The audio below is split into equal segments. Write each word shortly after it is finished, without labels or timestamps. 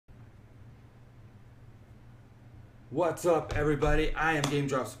What's up, everybody? I am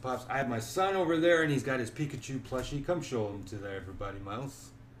gamedropswithpops. I have my son over there, and he's got his Pikachu plushie. Come show him to everybody, Miles.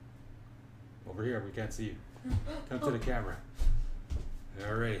 Over here, we can't see you. Come to the camera.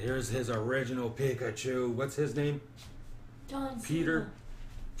 All right, here's his original Pikachu. What's his name? John Peter. Cena.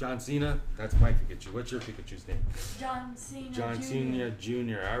 John Cena. That's my Pikachu. What's your Pikachu's name? John Cena. John Jr. Cena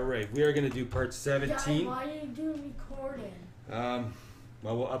Jr. All right, we are going to do part 17. Dad, why are you doing recording?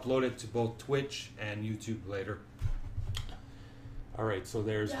 Well, we'll upload it to both Twitch and YouTube later. All right, so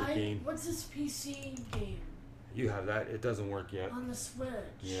there's Dad, the game. what's this PC game? You have that. It doesn't work yet. On the Switch.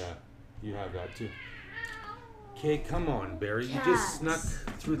 Yeah, you have that too. Okay, come on, Barry. Cats. You just snuck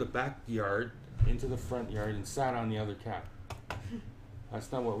through the backyard into the front yard and sat on the other cat.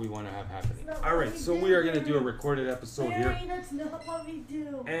 That's not what we want to have happening. All right, so we are going to do a recorded episode Barry, here. that's not what we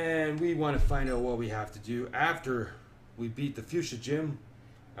do. And we want to find out what we have to do after we beat the Fuschia gym.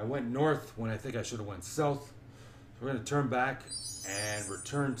 I went north when I think I should have went south. So we're going to turn back and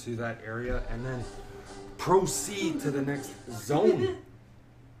return to that area and then proceed to the next zone.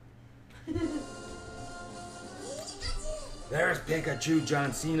 There's Pikachu,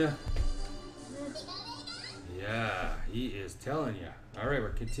 John Cena. Yeah, he is telling you. All right, we're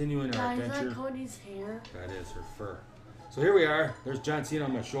continuing our Guys, adventure. is that Cody's hair? That is her fur. So here we are. There's John Cena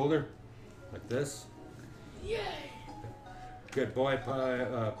on my shoulder, like this. Yay! Good boy,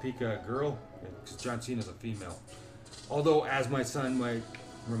 Pika girl. Because John Cena's a female. Although, as my son might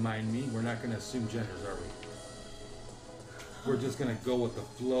remind me, we're not going to assume genders, are we? We're just going to go with the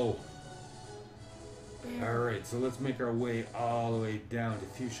flow. Alright, so let's make our way all the way down to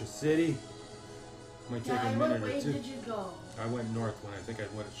Fuschia City. Might take a minute what way or two. did you go? I went north when I think I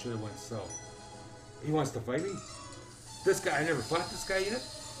should have went south. He wants to fight me? This guy, I never fought this guy yet?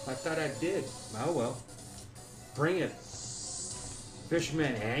 I thought I did. Oh well. Bring it.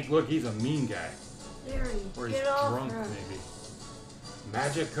 Fishman Hank, look, he's a mean guy. Barry, Or he's get off drunk, her. maybe.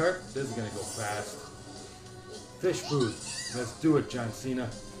 Magic Carp? This is gonna go fast. Fish food. Let's do it, John Cena.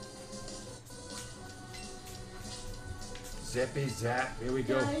 Zippy zap. Here we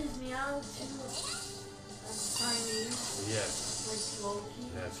go. Guys, meow too. That's Chinese. Yes, Like Loki.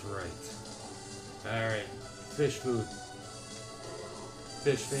 that's right. Alright. Fish food.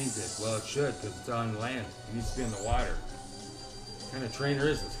 Fish fainted. Well, it should, because it's on land. It needs to be in the water. What kind of trainer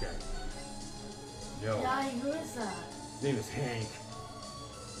is this guy? Yo. Daddy, who is that? His name is Hank.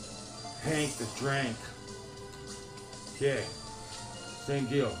 Hank the Drank. Okay. Same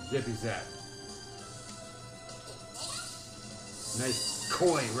deal. Zippy zap. Nice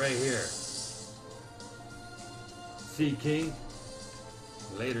koi right here. Sea King.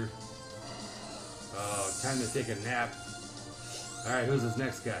 Later. Oh, time to take a nap. Alright, who's this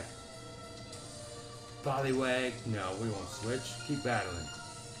next guy? Pollywag. No, we won't switch. Keep battling.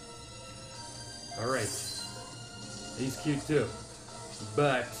 Alright. He's cute too.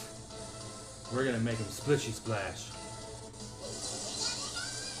 But we're gonna make him splishy splash.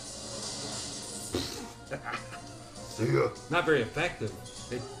 See ya. Not very effective.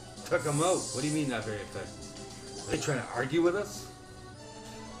 They took him out. What do you mean not very effective? Are they trying to argue with us?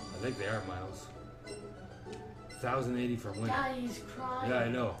 I think they are, Miles. 1,080 for winning. Daddy's crying. Yeah, I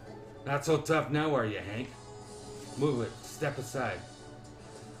know. Not so tough now, are you, Hank? Move it. Step aside.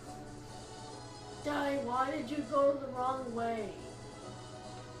 Daddy, why did you go the wrong way?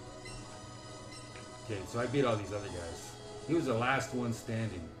 Okay, so I beat all these other guys. He was the last one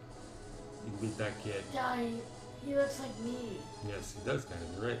standing. You beat that kid. Daddy, he looks like me. Yes, he does kind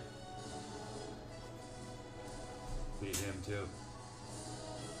of. You're right. Beat him too.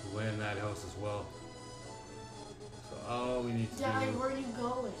 We went in that house as well. So all we need to Daddy, do where are you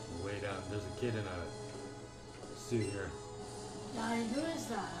going? is way down. There's a kid in a suit here. Daddy, who is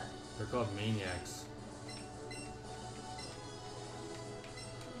that? They're called maniacs.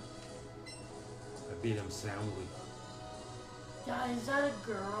 I beat him soundly. Daddy, is that a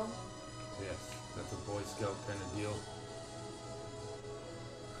girl? Yes, that's a Boy Scout kind of deal.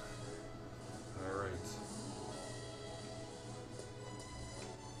 Alright.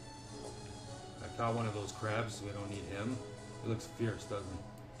 I caught one of those crabs, so we don't need him. He looks fierce, doesn't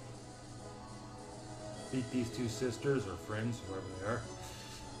he? Beat these two sisters, or friends, whoever they are.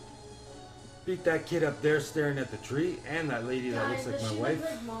 Beat that kid up there staring at the tree, and that lady that Daddy, looks like does my she wife. look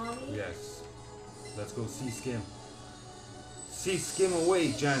like mommy? Yes. Let's go see Skim. See Skim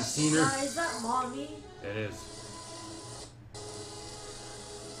away, John Cena. Daddy, is that mommy? It is.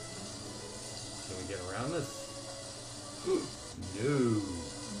 Can we get around this? No.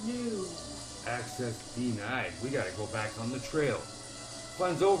 No. Access denied. We gotta go back on the trail.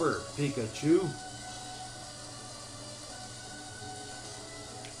 Fun's over, Pikachu.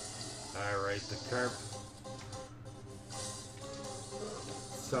 Alright, the carp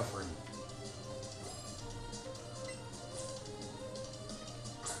suffering.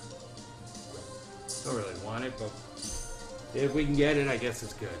 Don't really want it, but if we can get it, I guess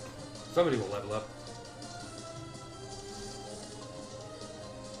it's good. Somebody will level up.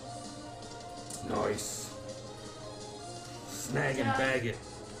 Nice. Snag and bag it.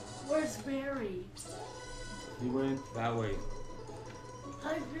 Where's Barry? He went that way.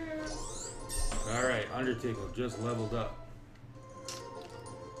 Hi, girl. Alright, Articuno just leveled up.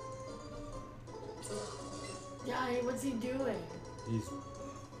 Daddy, what's he doing? He's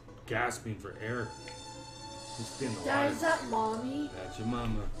gasping for air. He's getting a Dad, lot is of... that Mommy? That's your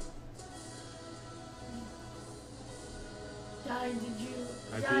mama. Daddy, did you...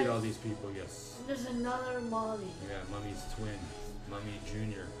 I Daddy, beat all these people, yes. there's another Mommy. Yeah, Mummy's twin. Mummy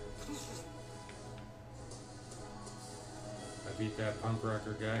Junior. I beat that punk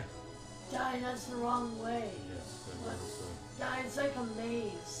rocker guy. Daddy, that's the wrong way. Yes, I What? noticed that. Daddy, it's like a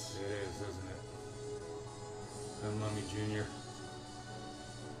maze. It is, isn't it? I'm Mummy Junior.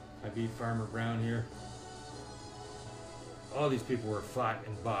 I beat Farmer Brown here. All these people were fought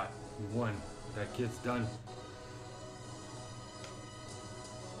and bought and won. That kid's done.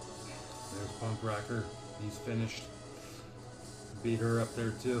 There's Punk Rocker. He's finished. Beat her up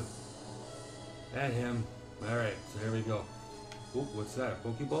there too. And him. Alright, so here we go. Oh, what's that? A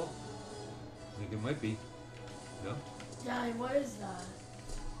Pokeball? I think it might be. No? Daddy, what is that?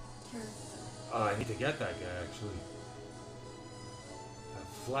 Here. Oh, I need to get that guy actually.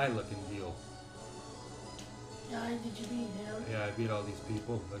 A fly looking deal. Daddy, did you beat him? Yeah, I beat all these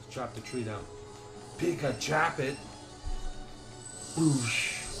people. Let's chop the tree down. Pika chop it.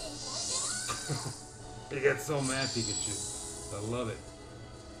 Boosh. He gets so mad, Pikachu. I love it.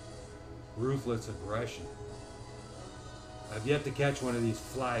 Ruthless aggression. I've yet to catch one of these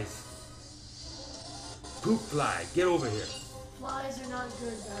flies. Poop fly, get over here. Flies are not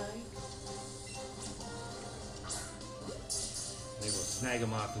good, Daddy. Maybe we'll snag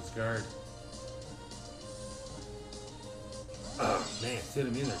him off his guard. Oh man, hit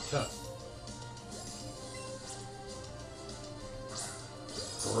him in there tough.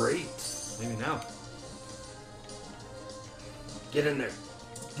 Great. Maybe now. Get in there.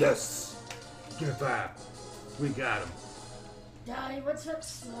 Yes. Give it 5. We got him. Daddy, what's that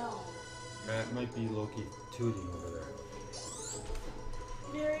smell? That might be Loki tooting over there.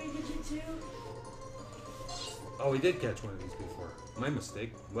 Mary, did you too? Oh, we did catch one of these before. My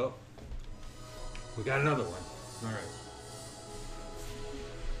mistake. Well, we got another one. Alright.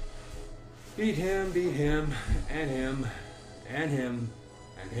 Beat him, and him, and him,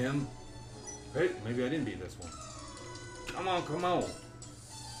 and him. Hey, maybe I didn't beat this one. Come on, come on.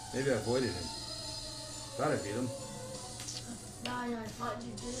 Maybe I avoided him. Thought I beat him. Daddy, I thought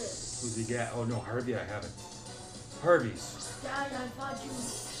you did. Who's he got? Oh no, Harvey I haven't. Harvey's. Daddy, I thought you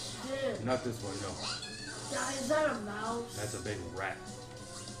did. Not this one, no. Daddy, is that a mouse? That's a big rat.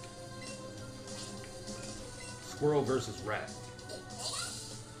 Squirrel versus rat.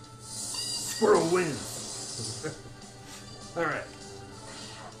 Squirrel wins. Alright.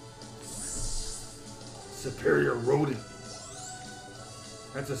 Superior rodent.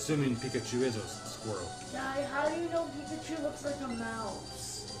 That's assuming Pikachu is a squirrel. Daddy, how do you know Pikachu looks like a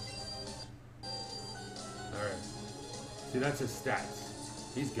mouse? Alright. See, that's his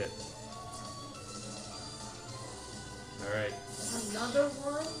stats. He's good. Alright. Another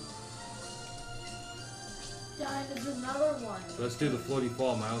one? Daddy, there's another one. So let's do the floaty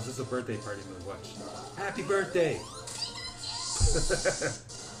fall, Miles. This is a birthday party move. Watch. Happy birthday!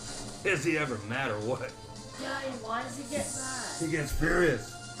 Is he ever mad or what? Daddy, why does he get mad? He gets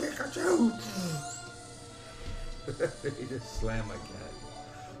furious. Pikachu! He just slammed my cat.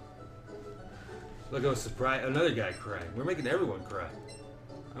 Look how surprised. Another guy crying. We're making everyone cry.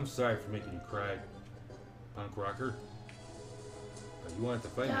 I'm sorry for making you cry, punk rocker. But you wanted to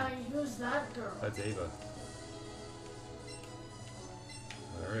fight Daddy, me. who's that girl? That's Ava.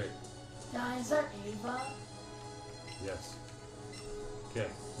 Alright. Daddy, is that Ava? Yes. Okay,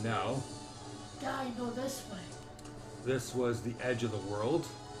 now, Daddy, go this way. this was the edge of the world.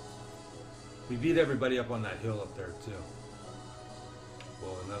 We beat everybody up on that hill up there, too.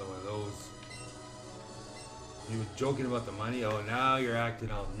 Well, another one of those. He was joking about the money. Oh, now you're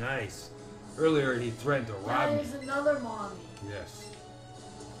acting all nice. Earlier, he threatened to rob Daddy, me. there's another mommy. Yes.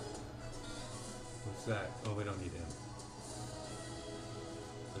 What's that? Oh, we don't need him.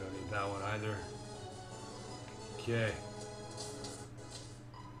 We don't need that one either. Okay.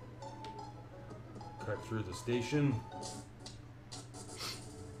 Cut through the station.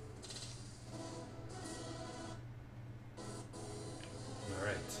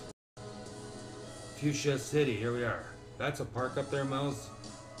 Alright. Fuschia City, here we are. That's a park up there, Miles.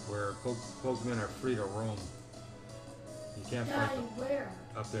 where Pokemon are free to roam. You can't fight Daddy, them where?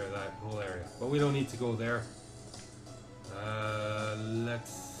 up there, that whole area. But we don't need to go there.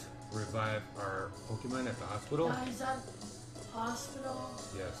 Let's revive our Pokemon at the hospital. Daddy, is that hospital?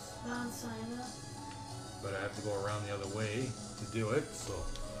 Yes. Mount Sinai? But I have to go around the other way to do it, so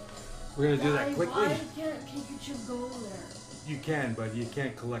we're gonna do that quickly. Why can't Pikachu go there? You can, but you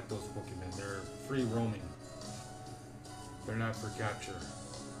can't collect those Pokemon. They're free roaming. They're not for capture.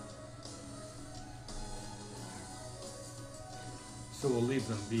 So we'll leave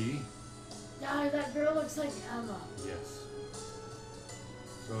them be. Daddy, that girl looks like Emma. Yes.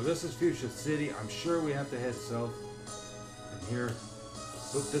 So this is Fuschia City. I'm sure we have to head south from here.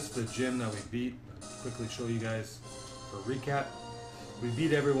 Look, this is the gym that we beat. I'll quickly show you guys for recap. We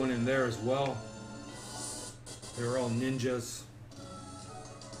beat everyone in there as well. They were all ninjas.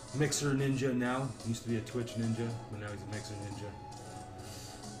 Mixer ninja now. Used to be a Twitch ninja, but now he's a mixer ninja.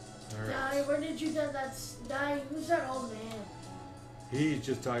 Alright. Daddy, where did you get that? Daddy, who's that old man? He's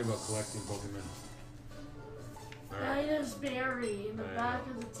just talking about collecting Pokemon. Daddy, there's Barry in the I back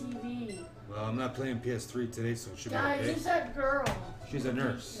know. of the TV. Well, I'm not playing PS3 today, so it should be Daddy, okay. who's that girl? She's a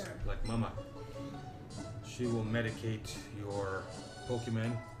nurse, Teacher. like Mama. She will medicate your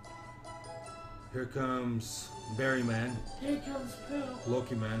Pokemon. Here comes Berryman, Here comes Poop.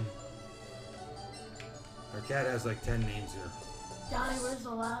 Loki Man. Our cat has like 10 names here, Daddy, where's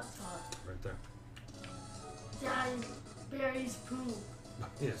the laptop? right there. Daddy, Barry's Poop.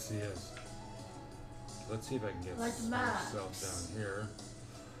 Yes, he is. Let's see if I can get Like Max. myself down here.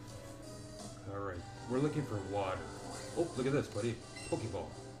 Alright, we're looking for water. Oh, look at this, buddy. Pokeball.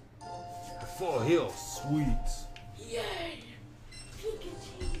 A full heal, sweet. Yay!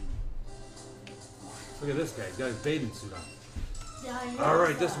 Pikachu. Look at this guy, he's got his bathing suit on. Daddy,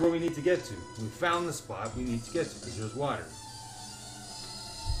 Alright, this is where we need to get to. We found the spot we need to get to because there's water.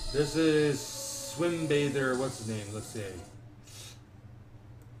 This is Swim Bather, what's his name? Let's see.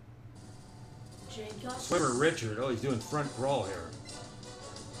 Jacob. Swimmer Richard. Oh, he's doing front crawl here.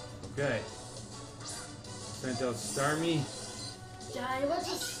 Okay. Sent out Starmie. Daddy, what's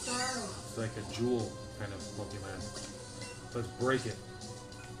a star? It's like a jewel kind of Pokemon. Let's break it.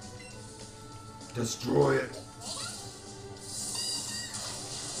 Destroy it.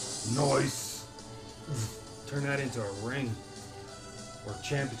 Nice. Turn that into a ring. Or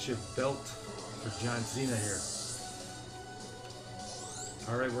championship belt for John Cena here.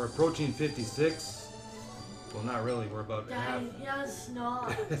 Alright, we're approaching 56. Well, not really. We're about half. Daddy, he has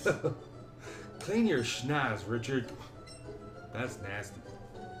snot. Clean your schnoz, Richard. That's nasty.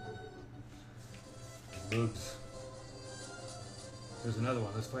 Bugs. There's another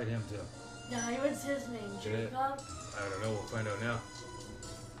one. Let's fight him too. Daddy, what's his name? Yeah. Jacob? I don't know. We'll find out now.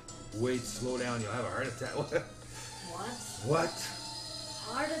 Wait, slow down. You'll have a heart attack. What? What?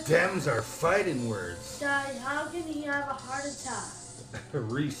 Heart attack? Them's are fighting words. Daddy, how can he have a heart attack?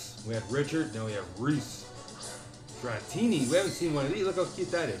 Reese. We have Richard. Now we have Reese. Dratini. We haven't seen one of these. Look how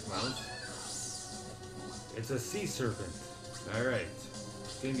cute that is, Miles. It's a sea serpent. Alright.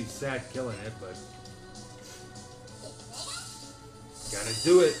 It's gonna be sad killing it, but gotta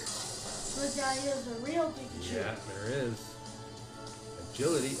do it. But Daddy, there's a real Pikachu. Yeah, there is.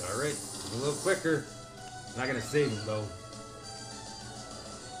 Agility. Alright. A little quicker. Not gonna save him though.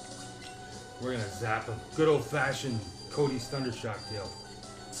 We're gonna zap him. Good old fashioned Cody's Thundershock tail.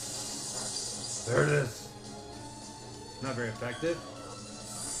 There it is. Not very effective.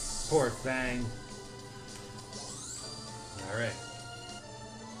 Poor thing. Alright.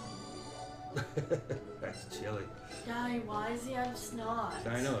 That's chilly. Daddy, why does he have snot?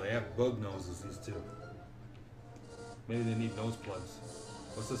 I know, they have bug noses, these two. Maybe they need nose plugs.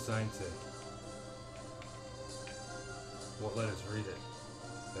 What's the sign say? Won't let us read it.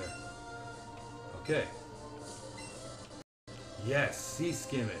 There. Okay. Yes, sea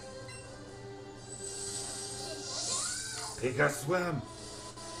skim it. Take a swim.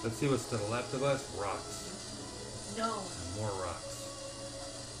 Let's see what's to the left of us. Rocks. No. And more rocks.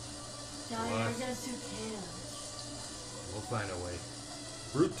 Daddy, What? I guess you can. We'll find a way.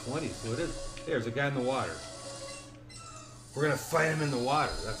 Route 20, so it is. There's a guy in the water. We're gonna fight him in the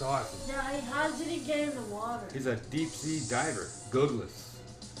water. That's awesome. Daddy, how did he get in the water? He's a deep sea diver. Googless.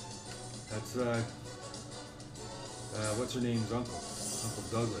 That's what's her name's uncle? Uncle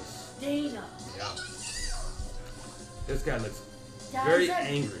Douglas. Dana. Yeah. This guy looks Daddy, very is that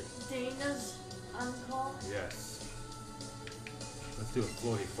angry. Dana's uncle? Yes. Let's do a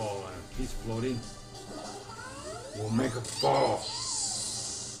floaty fall on him. He's floating. We'll make a fall.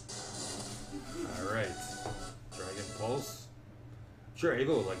 Alright. Dragon Pulse. Sure,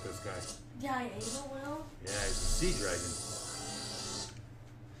 Ava will like this guy. Daddy, Ava will? Yeah, he's a sea dragon.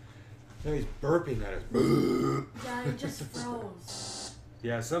 Now he's burping at us. Yeah, it just froze.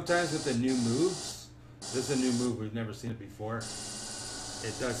 Yeah, sometimes with the new moves, this is a new move, we've never seen it before.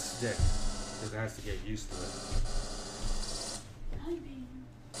 It does stick. It has to get used to it. Hi, baby.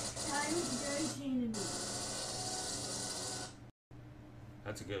 Time is very to me.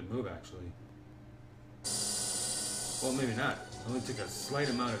 That's a good move, actually. Well, maybe not. Only took a slight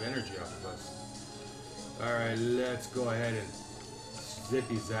amount of energy off of us. Alright, let's go ahead and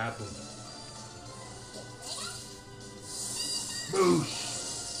zippy zap him. Moosh!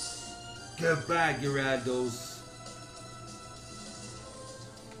 Get back, Gyarados.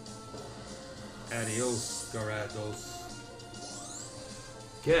 Adios, Gyarados.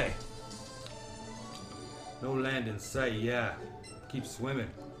 Okay. No land in sight, yeah. Keep swimming.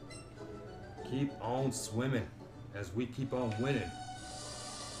 Keep on swimming as we keep on winning.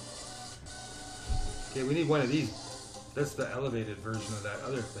 Okay, we need one of these. That's the elevated version of that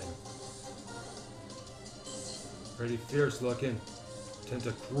other thing. Pretty fierce looking.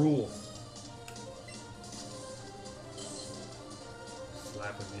 Tentacruel.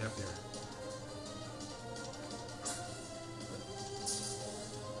 Slapping me up here.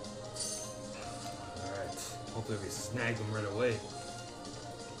 Alright. Hopefully we snag them right away.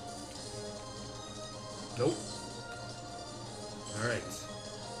 Nope. Alright.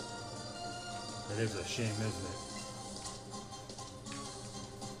 That is a shame, isn't it?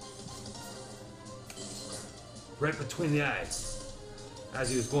 Right between the eyes, as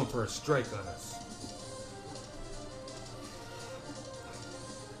he was going for a strike on us.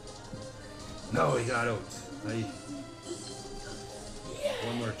 No, he got out.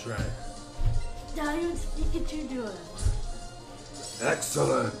 One more try. Daddy, what's Pikachu doing?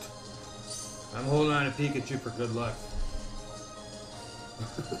 Excellent! I'm holding on to Pikachu for good luck.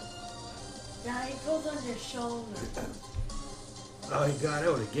 Daddy, it goes on your shoulder. Oh, he got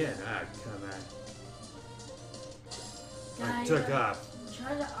out again. Ah, come on. I Daddy, took off.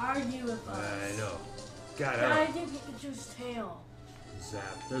 Try to argue with us. I know. Got Daddy, out. did Pikachu's tail.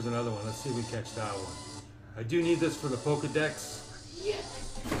 Zap. There's another one. Let's see if we catch that one. I do need this for the Pokedex, Yeah.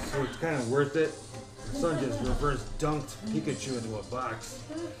 so it's kind of worth it. My son just reverse dunked Pikachu into a box.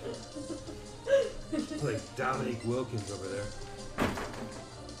 It's like Dominique Wilkins over there.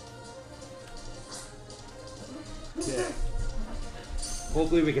 Okay.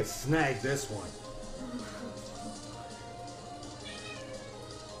 Hopefully we can snag this one.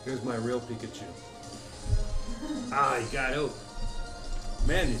 Here's my real Pikachu. Ah, he got out.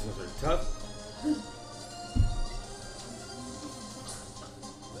 Man, these ones are tough.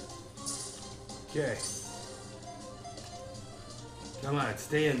 Okay. Come on,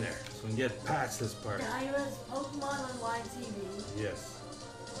 stay in there so we can get past this part. Daddy was Pokemon on live TV. Yes.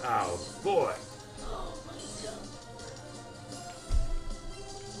 Oh, boy. Oh my god.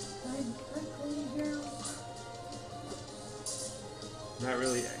 I'm quickly here. Not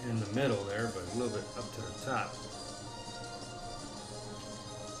really in the middle there, but a little bit up to the top.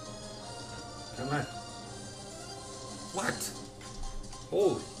 Come on. What?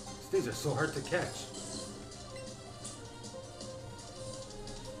 Holy, these things are so hard to catch.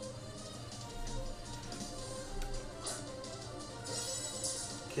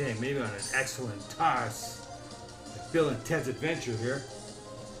 Okay, maybe on an excellent toss. Like Bill and Ted's Adventure here.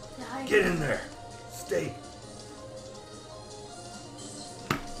 Daddy, Get in there. Stay.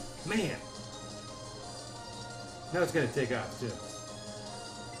 Man. Now it's going to take off, too.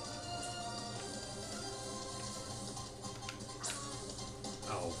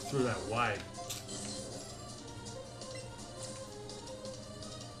 Oh, threw that wide.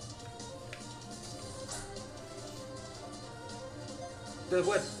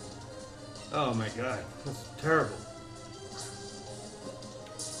 What? Oh my god. That's terrible.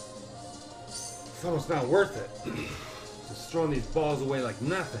 It's almost not worth it. Just throwing these balls away like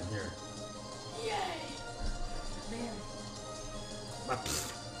nothing here. Yay! Man.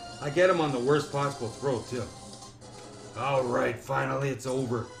 I get them on the worst possible throw, too. Alright, finally it's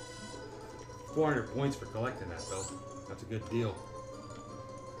over. 400 points for collecting that, though. That's a good deal.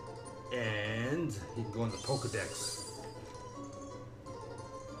 And he can go in the Pokedex.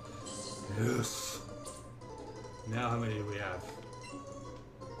 Yes. Now how many do we have?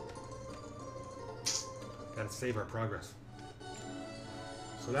 Gotta save our progress.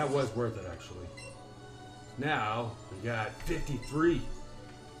 So that was worth it, actually. Now we got 53.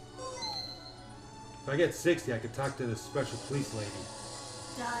 If I get 60, I could talk to this special police lady.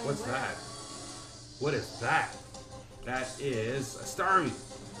 Daddy, What's where? that? What is that? That is a Starmie.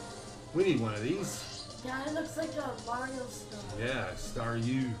 We need one of these. Daddy, it looks like a Mario star. Yeah, Star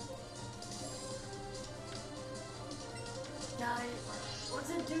U. Daddy, What's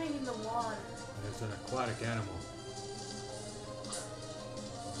it doing in the water? It's an aquatic animal.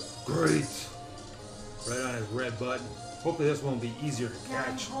 Great. Right on his red button. Hopefully this one will be easier to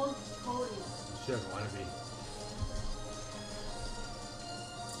Daddy, catch. hold Cody. She doesn't want to be.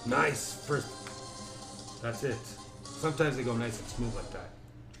 Nice. First. That's it. Sometimes they go nice and smooth like that.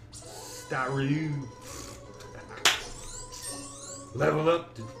 Staryu. Level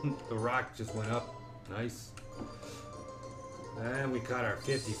up. The rock just went up. Nice. And we caught our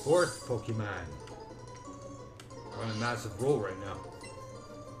 54th Pokemon. We're on a massive roll right now.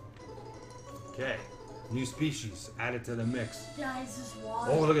 Okay. New species added to the mix. Guys, this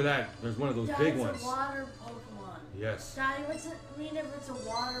water. Oh, look at that. There's one of those big ones. It's a water Pokemon. Yes. Daddy, what's it mean if it's a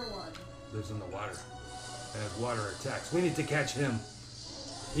water one? Lives in the water. And has water attacks. We need to catch him.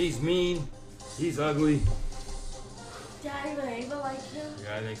 He's mean. He's ugly. Daddy, would Ava like him?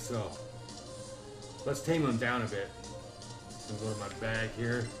 Yeah, I think so. Let's tame him down a bit. I'm gonna go to my bag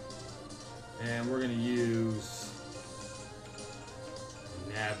here. And we're gonna use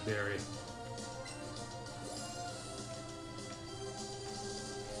Nabberry.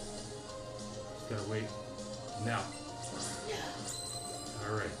 Just gotta wait. Now.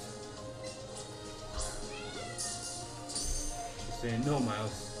 Alright. She's saying no,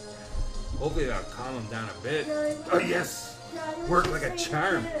 Miles. Hopefully that'll calm him down a bit. Daddy, Oh, yes! Daddy, Worked what's like a his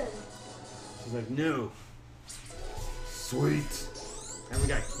charm. name? She's like, no. Sweet. And we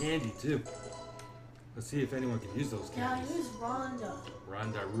got candy, too. Let's see if anyone can use those Daddy, candies. who's Rhonda?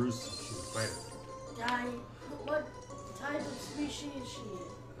 Rhonda Roos, she's a fighter. Daddy, what type of species is she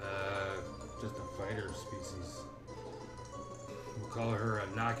in? Just a fighter species. We'll call her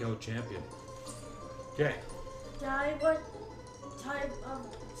a knockout champion. Okay. Daddy, what type of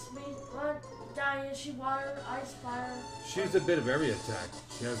species? What? Daddy, is she water, ice, fire? She's a bit of every attack.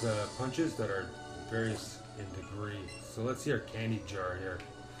 She has punches that are various in degree. So let's see our candy jar here.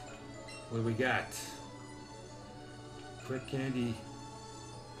 What do we got? Quick candy.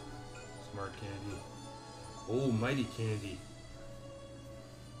 Smart candy. Oh, mighty candy.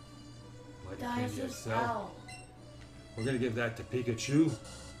 Mighty Daddy, candy I just sell. L. We're gonna give that to Pikachu.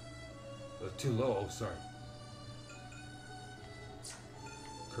 Too low, oh sorry.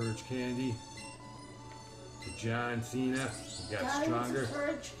 Courage candy. To John Cena. He got Daddy, stronger. what's a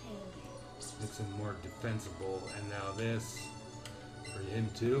courage candy? Makes him more defensible. And now this. For him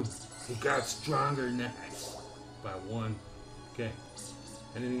too. He got stronger next. By one. Okay.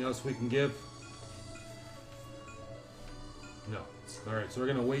 Anything else we can give? No. Alright, so we're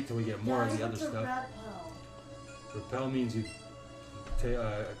gonna wait till we get more Daddy, of the other what's a stuff. repel? Repel means you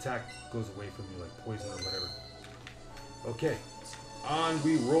attack goes away from you like poison or whatever. Okay, on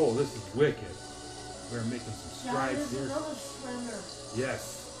we roll. This is wicked. We're making some Daddy, strides there's here. another swimmer.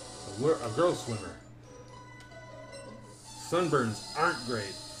 Yes, a girl swimmer. Sunburns aren't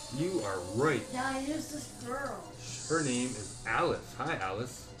great. You are right. Daddy, who's this girl? Her name is Alice. Hi,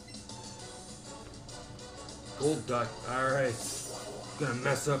 Alice. Gold duck. All right, gonna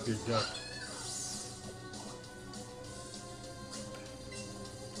mess up your duck.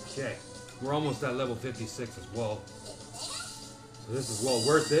 Okay, we're almost at level 56 as well. So this is well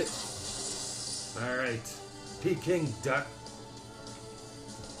worth it. Alright, Peking duck.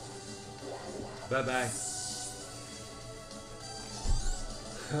 Bye-bye.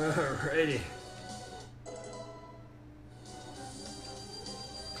 Alrighty.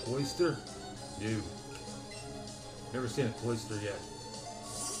 Cloister? Dude. Never seen a cloister yet.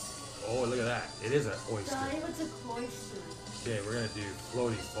 Oh, look at that. It is an oyster. Daddy, what's a cloister? Okay, we're gonna do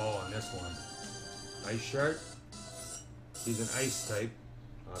floaty fall on this one. Ice shark. He's an ice type,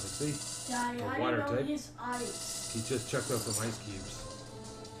 obviously. Daddy, A I water don't know type? he's ice. He just chucked out some ice cubes.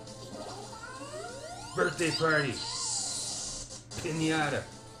 Birthday party. Pinata.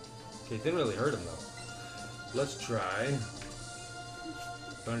 Okay, didn't really hurt him though. Let's try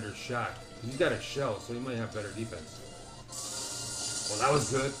Thunder Shock. He's got a shell, so he might have better defense. Well, that was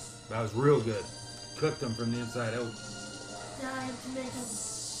good. That was real good. Cooked him from the inside out. Daddy, to make him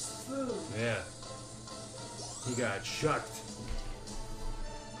food. Yeah. He got shucked.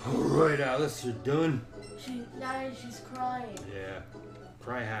 Alright, Alice, you're done. Daddy, she's crying. Yeah.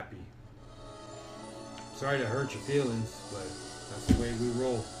 Cry happy. Sorry to hurt your feelings, but that's the way we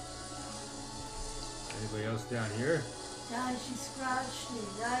roll. Anybody else down here? Daddy, she scratched me.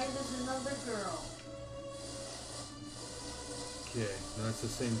 Daddy, there's another girl. Okay, no, that's the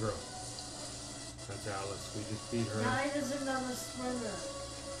same girl. That's Alice. We just beat her. Daddy, there's another swimmer.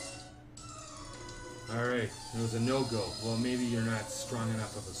 Alright, it was a no-go. Well, maybe you're not strong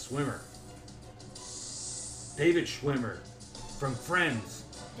enough of a swimmer. David Schwimmer from Friends.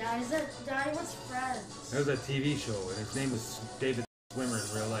 Daddy, what's friends? That was a TV show, and his name was David swimmer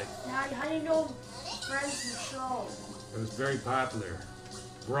in real life. Daddy, how do you know Friends the show? It was very popular.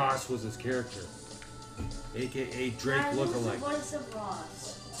 Ross was his character, aka Drake Daddy, who's the lookalike. voice of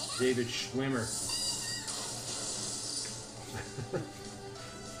Ross? David Schwimmer.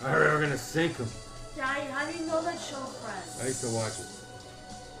 Alright, we're gonna sink him. Daddy, how do you know that show, Friends? I used to watch it.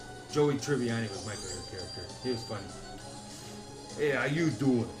 Joey Tribbiani was my favorite character. He was funny. Hey, how you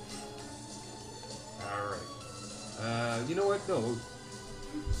doing? Alright. You know what? No.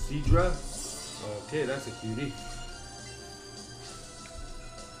 Cedra? Okay, that's a cutie.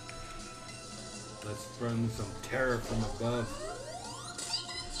 Let's bring some terror from above.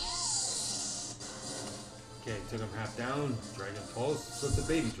 Okay, took him half down. Dragon Pulse. So it's a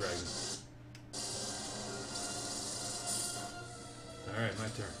baby dragon. Alright, my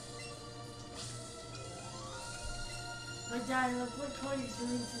turn. But Daddy, look what Cody's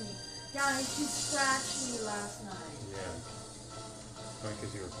doing to me. Daddy, she scratched me last night. Yeah. Probably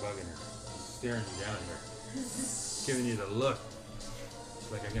because you were bugging her. Staring you down here. Giving you the look. It's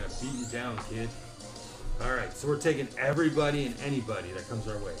like I'm gonna beat you down, kid. Alright, so we're taking everybody and anybody that comes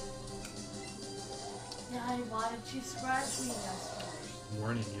our way. Daddy, why did she scratch me yesterday?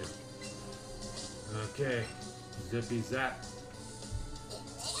 Warning you. Okay. Zippy zap.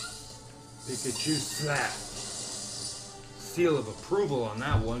 Pikachu slap. Seal of approval on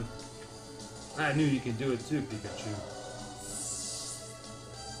that one. I knew you could do it too, Pikachu.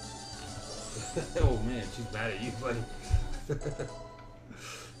 Oh man, she's mad at you, buddy.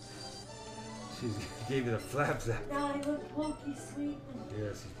 She gave you the flap zap. Daddy, look, Pokey's sleeping.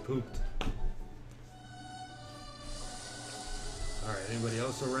 Yes, he's pooped. Alright, anybody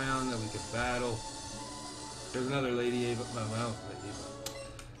else around that we could battle? There's another Lady Ava. Well,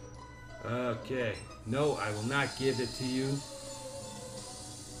 Ava. Okay. No, I will not give it to you.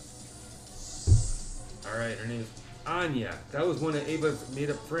 Alright, her name is Anya. That was one of Ava's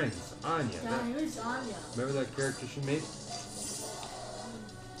made-up friends. Anya. Daddy, who's Anya? Remember that character she made?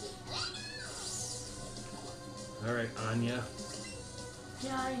 Alright, Anya.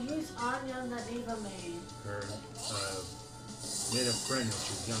 Daddy, who's Anya that Ava made? Her made-up friend when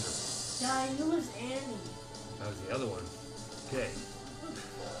she was younger. Daddy, who was Annie? That was the other one. Okay.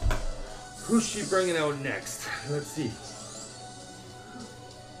 Who's she bringing out next? Let's see.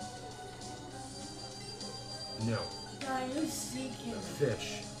 No. Daddy, who's Seaking?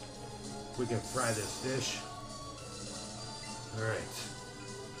 Fish. We can fry this fish. Alright.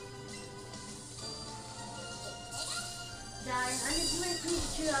 Daddy, I need to make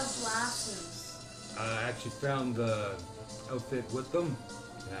Pikachu have glasses. I actually found the outfit with them.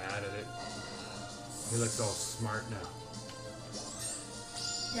 And I added it. He looks all smart now.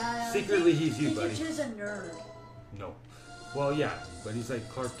 Daddy, Secretly, he's you, buddy. Pikachu's a nerd. No. Well, yeah, but he's like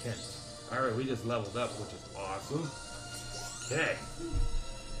Clark Kent. Alright, we just leveled up, which is awesome. Okay.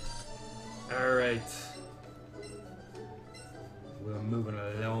 Alright. We're moving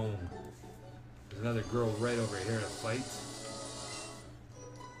along. There's another girl right over here to fight.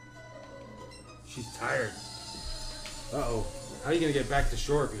 She's tired. Uh-oh. How are you going to get back to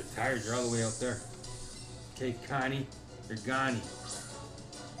shore if you're tired? You're all the way out there. Okay, Connie. You're Ghani.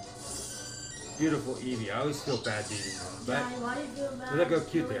 Beautiful Eevee. I always feel bad beating them. But Daddy, why do you feel bad? look how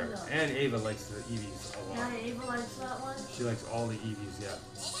cute they killing are. them? And Ava likes the Eevees a lot. Daddy, Ava likes that one? She likes all the Eevees, yeah.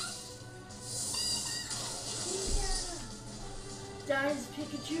 Daddy's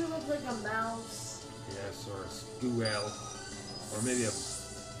Pikachu look like a mouse. Yes, or a squirrel. Or maybe a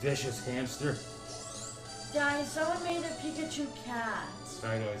vicious hamster. Daddy, someone made a Pikachu cat.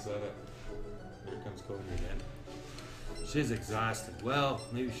 I know, I saw that. Here comes Cody again. She's exhausted. Well,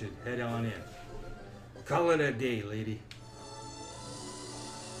 maybe we should head on in. Call it a day, lady.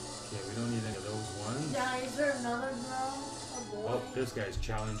 Okay, we don't need any of those ones. Daddy, is there another girl? A boy? Oh, this guy's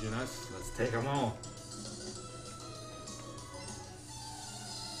challenging us. Let's take him on.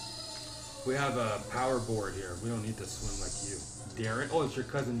 We have a power board here. We don't need to swim like you. Darren. Oh, it's your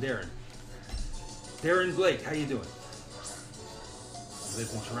cousin Darren. Darren Blake, how you doing?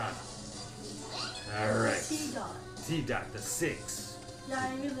 Lives in Toronto. Alright. T-Dot. T-Dot, the 6.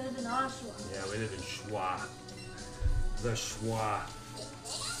 Daddy, we live in Oshawa. Yeah, we live in Schwa. The Schwa.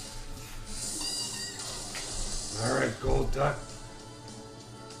 Alright, Gold Duck.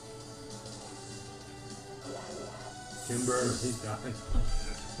 Timber, he's dying.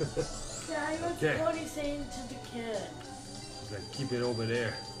 Daddy, what's Okay. Cody saying to the kid? He's like, keep it over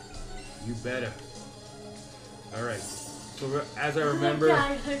there. You better. Alright. So as I remember...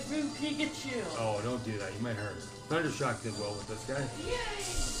 Daddy, I threw Pikachu. Oh, don't do that. You might hurt her. Thundershock did well with this guy. Yay!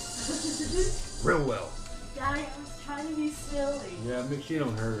 Real well. Daddy, I was trying to be silly. Yeah, make sure you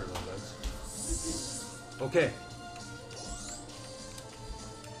don't hurt her though, guys. Okay.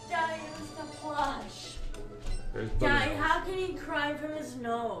 plush. There's Booger Daddy, Nose. how can he cry from his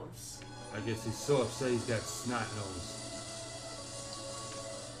nose? I guess he's so upset he's got snot nose.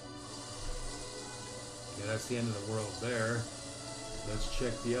 Okay, that's the end of the world there. Let's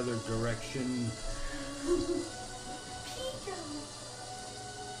check the other direction.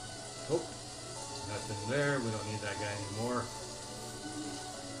 Oh, nothing there. We don't need that guy anymore.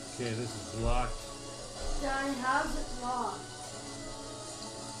 Okay, this is blocked. Daddy, how's it locked?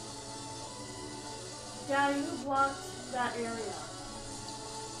 Daddy, who blocked that area?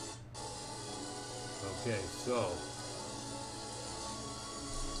 Okay, so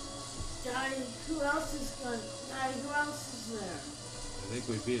Daddy, who else is good? Daddy, who else is there? I think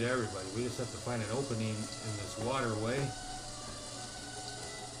we beat everybody. We just have to find an opening in this waterway.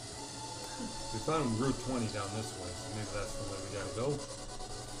 We found Route 20 down this way, so maybe that's the way we gotta go.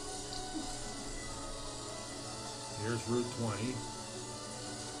 Here's Route 20.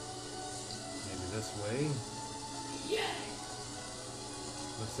 Maybe this way. Yeah!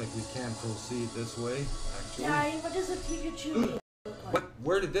 Looks like we can proceed this way, actually. Daddy, what does a Pikachu look like? What?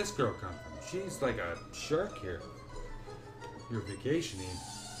 Where did this girl come from? She's like a shark here. You're vacationing.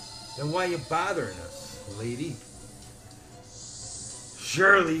 Then why are you bothering us, lady?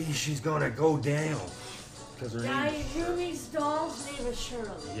 Surely she's gonna go down. Because her Daddy, name is Shirley. Ruby's doll's name is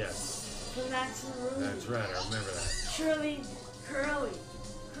Shirley. Yes, From Max and Ruby. that's right. I remember that. Shirley, Curly.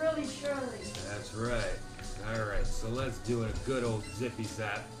 Curly Shirley. That's right. All right, so let's do a good old zippy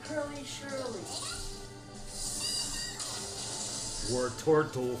zap. Curly Shirley. War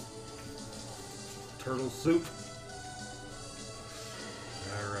turtle soup.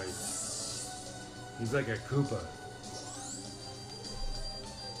 All right. He's like a Koopa.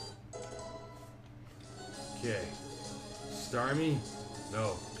 Okay. Starmie?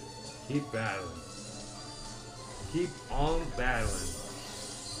 No. Keep battling. Keep on battling.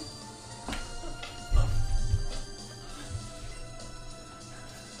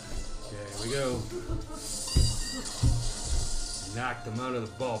 Okay, here we go. Knocked him out of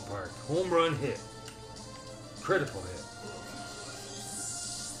the ballpark. Home run hit. Critical hit.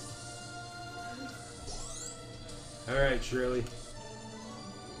 Alright, Shirley.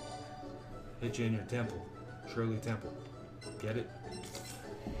 Hit you in your temple. Shirley Temple. Get it?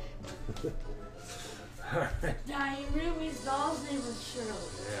 Alright. Daddy, Ruby's doll's name is Shirley.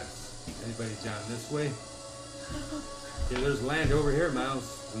 Yeah. Anybody down this way? Okay, there's land over here,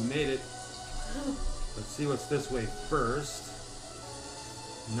 Mouse. We made it. Let's see what's this way first.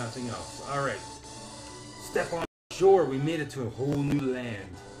 Nothing else. Alright. Step on shore. We made it to a whole new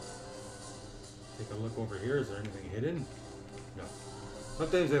land. Take a look over here. Is there anything hidden? No.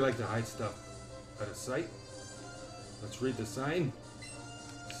 Sometimes they like to hide stuff out of sight. Let's read the sign.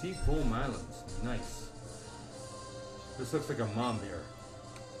 Seafoam Islands. Nice. This looks like a mom here.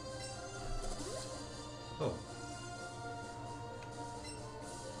 Oh.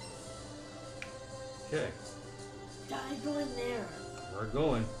 Okay. Daddy, go in there. We're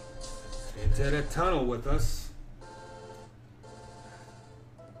going into the tunnel with us.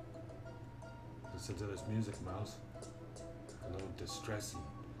 Listen to this music, Mouse. A little distressing.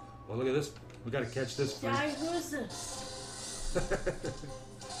 Well, look at this. We gotta catch this freak. Daddy, who is this?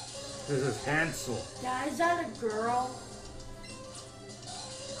 This is Hansel. Daddy, is that a girl?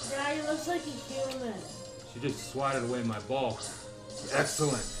 Daddy, looks like a human. She just swatted away my ball.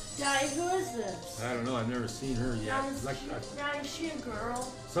 Excellent. Daddy, who is this? I don't know. I've never seen her yet. Daddy, is she a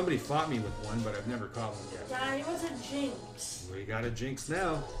girl? Somebody fought me with one, but I've never caught one yet. Daddy, what's a jinx? We got a jinx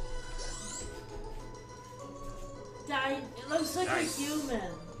now. Daddy, it looks like Nice. a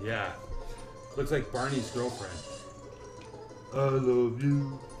human. Yeah. Looks like Barney's girlfriend. I love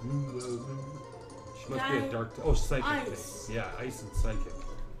you. You love me. She must be a dark. Oh, psychic Ice. thing. Yeah, ice and psychic.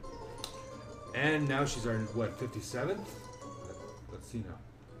 And now she's our, what, 57th? Let's see now.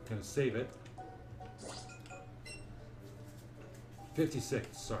 Gonna save it.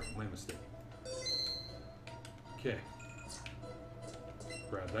 56th. Sorry, my mistake. Okay.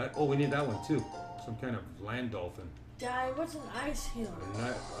 Grab that. Oh, we need that one too. Some kind of land dolphin. Daddy, what's an ice heel?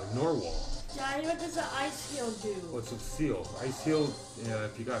 A narwhal. Daddy, what does an ice heel do? What's a seal? Ice heel,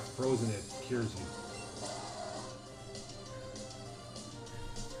 if you got frozen, it cures you.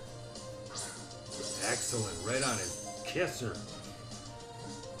 Excellent. Right on it. Kiss her.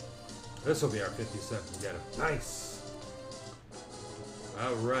 This will be our 57. We got it. Nice.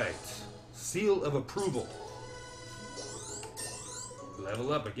 All right. Seal of approval.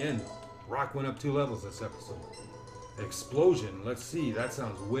 Level up again. Rock went up 2 levels this episode. Explosion. Let's see. That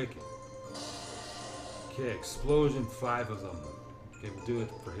sounds wicked. Okay, explosion, 5 of them. Okay, we'll do it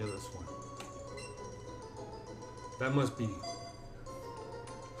for here, this one. That must be...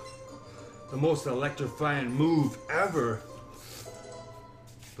 the most electrifying move ever.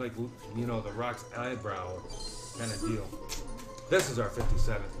 Like, you know, the Rock's eyebrow kind of deal. This is our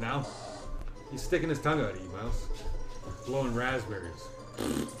 57th now. He's sticking his tongue out at you, Miles. Blowing raspberries.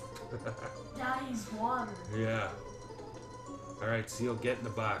 Daddy's water. Yeah. Alright, Seal, get in the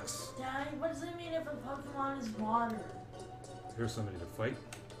box. Daddy, what does it mean if a Pokemon is water? Here's somebody to fight.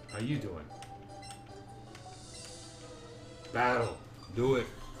 How you doing? Battle. Do it.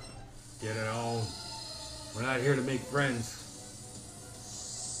 Get it on. We're not here to make friends.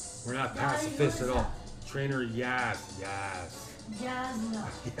 We're not Daddy, pacifists who at is all. that? Trainer Yaz. Yaz. Jasna.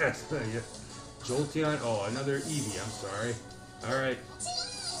 Yes. Jolteon. Oh, another Eevee. I'm sorry. Alright.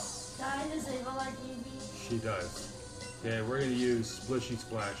 Daddy, does Ava like Eevee? She does. Okay, we're going to use Splishy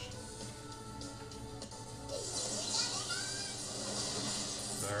Splash.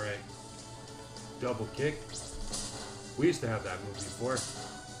 Alright. Double kick. We used to have that move before.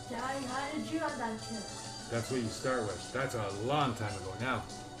 Daddy, how did you have that kick? That's what you start with. That's a long time ago now.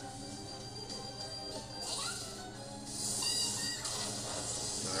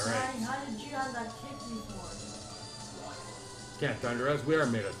 Alright. Daddy, how did you have that kick before? Can't thunder us. We are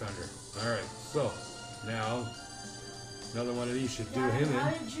made of thunder. Alright, so now another one of these should do Daddy, him how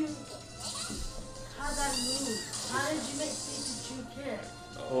in. did you have that move? How did you make Pikachu kick?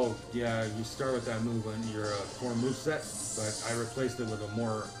 Oh, yeah, you start with that move on your core moveset, but I replaced it with a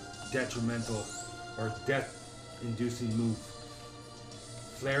more detrimental or death-inducing move.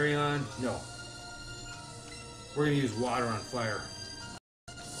 Flareon? No. We're going to use water on fire.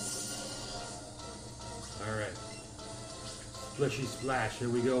 Alright. Splishy Splash, here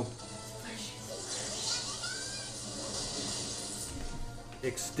we go.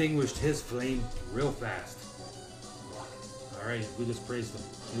 Extinguished his flame real fast. Alright, we just praised him.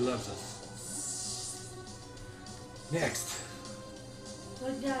 He loves us. Next.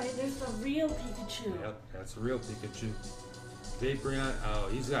 Look, Daddy, there's the real Pikachu. Yep, that's a real Pikachu. Vaporeon, oh,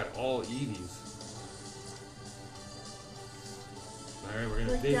 he's got all Eevees. Alright, we're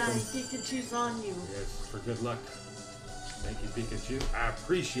gonna Look, vape Daddy, him. Pikachu's on you. Yes, for good luck. Thank you, Pikachu. I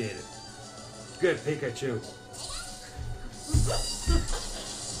appreciate it. Good, Pikachu.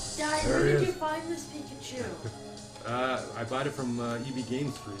 Daddy, There where he did is. you find this Pikachu? I bought it from EB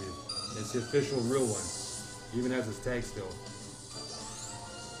Games for you. It's the official real one. Even has his tag still.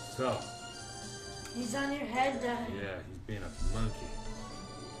 So, He's on your head, Daddy. yeah, he's being a monkey.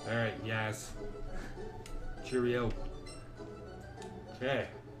 Alright, Yaz. Cheerio. Okay.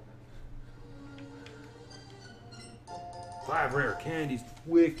 5 rare candies.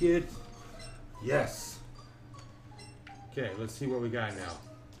 Wicked. Yes. Okay, let's see what we got now.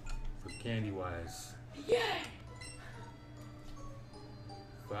 For candy-wise. Yay!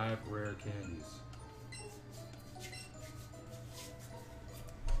 5 rare candies.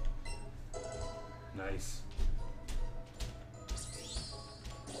 Nice.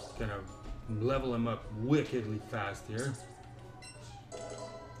 Gonna level him up wickedly fast here.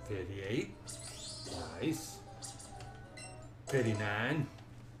 58. Nice. 59.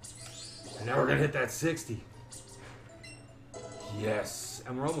 And now we're gonna hit that 60. Yes.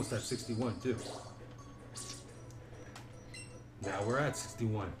 And we're almost at 61 too. Now we're at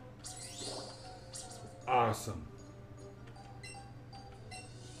 61. Awesome.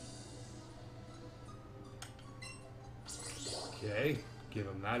 Okay, give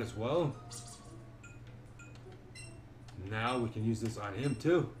him that as well. Now we can use this on him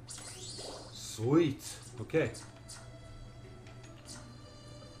too. Sweet. Okay.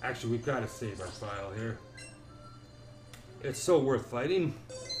 Actually, we've got to save our file here. It's so worth fighting.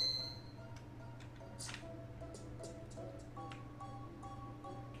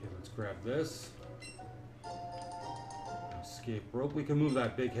 Okay, let's grab this. Escape rope. We can move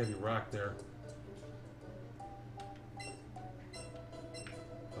that big heavy rock there.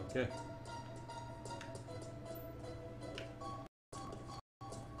 Okay.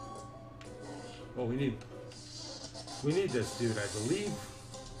 Oh, we need this dude, I believe.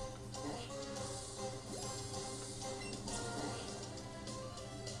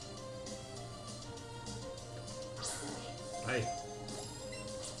 Hey.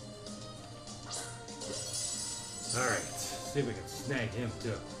 All right. See if we can snag him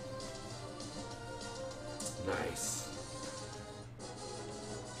too. Nice.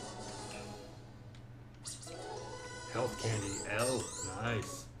 Health candy L.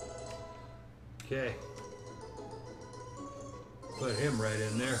 Nice. Okay. Put him right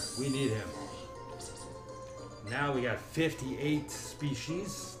in there. We need him. Now we got 58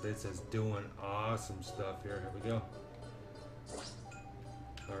 species. This is doing awesome stuff here. Here we go.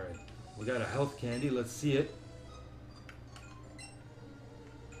 Alright. We got a health candy. Let's see it.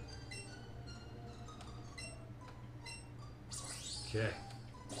 Okay.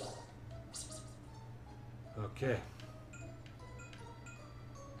 Okay.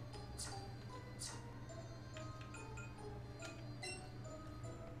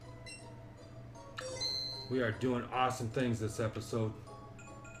 We are doing awesome things this episode.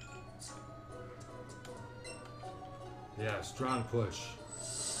 Yeah, strong push.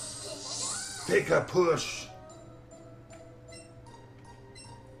 Take a push.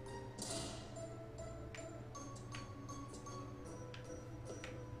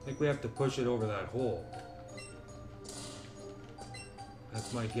 I think we have to push it over that hole.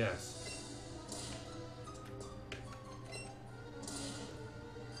 That's my guess.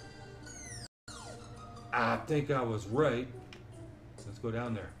 I think I was right. Let's go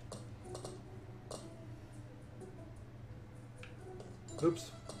down there.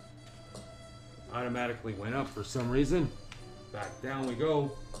 Oops. Automatically went up for some reason. Back down we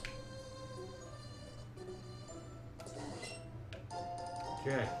go.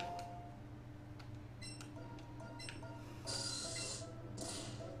 Okay.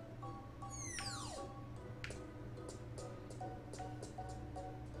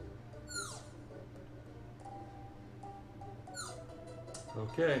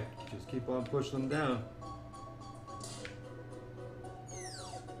 Okay, just keep on pushing them down.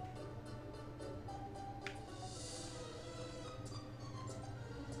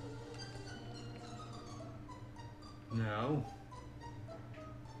 Now,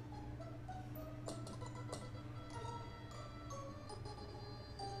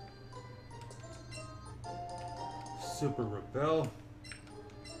 super repel.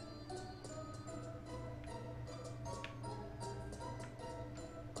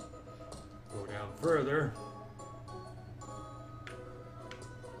 Go down further.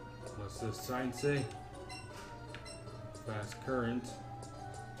 What's this sign say? Fast current.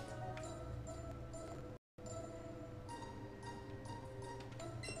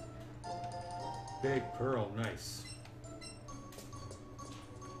 Big pearl, nice.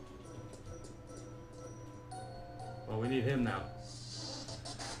 Well, we need him now.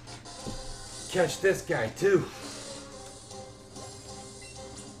 Catch this guy too.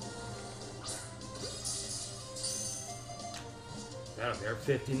 That'll be our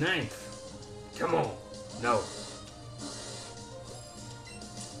 59th. Come on. No.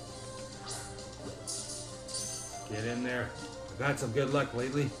 Get in there. I've had some good luck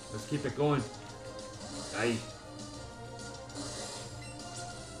lately. Let's keep it going. Aye.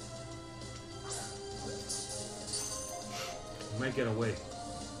 Might get away.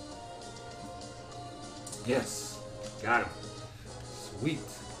 Yes. Got him. Sweet.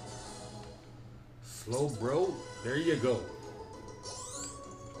 Slow bro. There you go.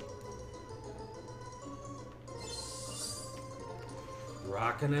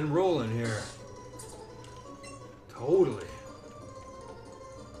 Rocking and rolling here. Totally.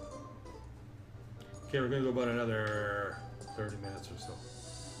 Okay, we're gonna go about another 30 minutes or so.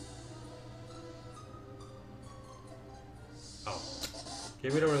 Oh.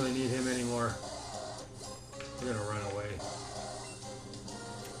 Okay, we don't really need him anymore. We're gonna run away.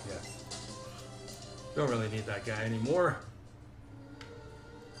 Yes. Don't really need that guy anymore.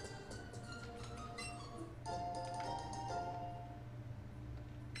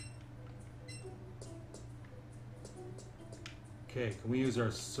 Okay, can we use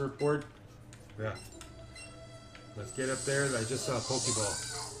our surfboard? Yeah. Let's get up there. I just saw a Pokeball.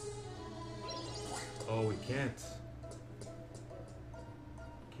 Oh, we can't.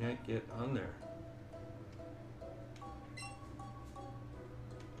 Can't get on there.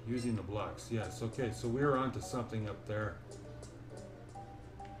 Using the blocks. Yes, okay, so we're onto something up there.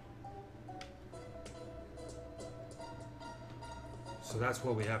 So that's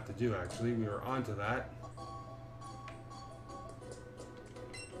what we have to do, actually. We are onto that.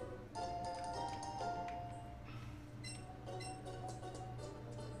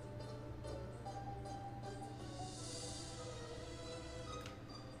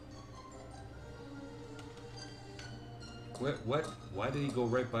 What? Why did he go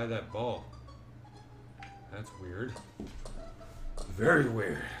right by that ball? That's weird. Very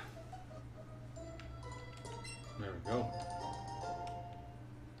weird. There we go.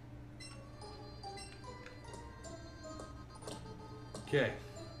 Okay.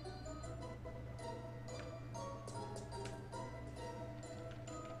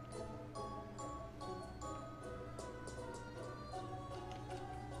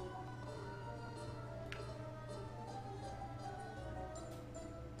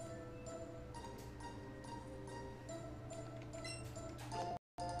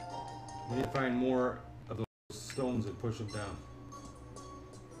 We need to find more of those stones and push them down.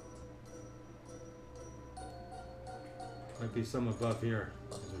 Might be some above here.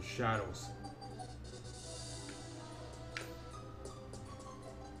 Those are shadows.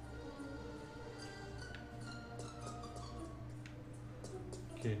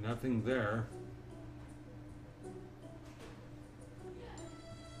 Okay, nothing there.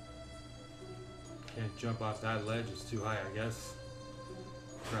 Can't jump off that ledge, it's too high, I guess.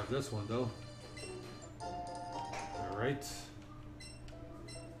 Grab this one though. Alright.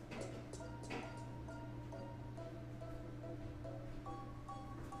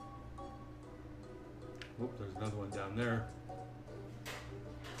 Oop, there's another one down there.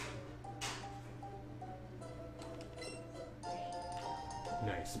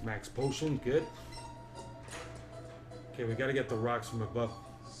 Nice. Max potion, good. Okay, we gotta get the rocks from above.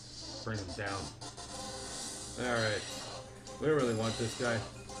 Bring them down. Alright. We don't really want this guy.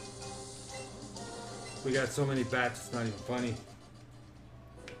 We got so many bats, it's not even funny.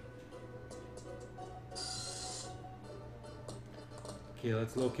 Okay,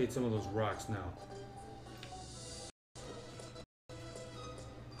 let's locate some of those rocks now.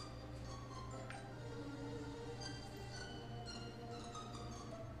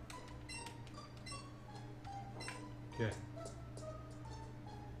 Okay.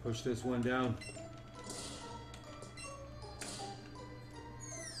 Push this one down.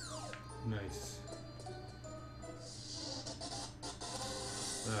 Nice.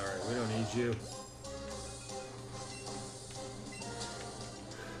 Alright, we don't need you.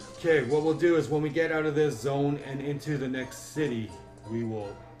 Okay, what we'll do is when we get out of this zone and into the next city, we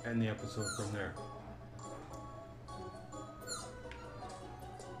will end the episode from there.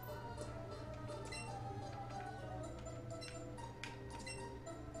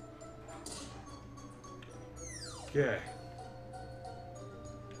 Okay.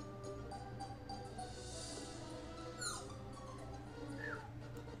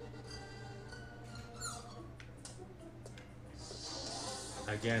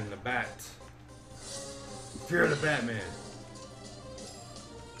 Again, the bat. Fear the Batman.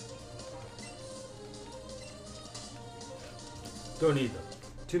 Don't need them.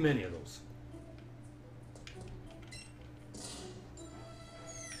 Too many of those.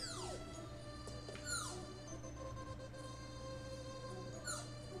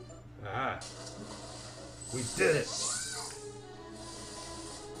 Aha. We did it.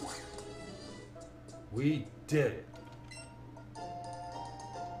 We did it.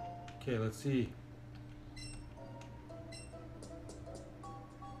 Okay, let's see.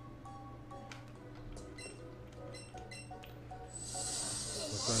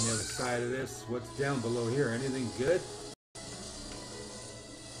 What's on the other side of this? What's down below here? Anything good?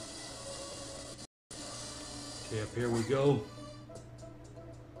 Okay, up here we go.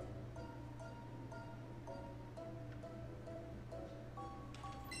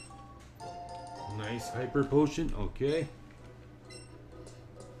 Nice hyper potion. Okay.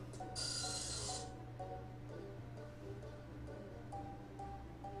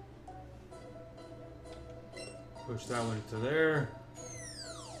 Push that one to there.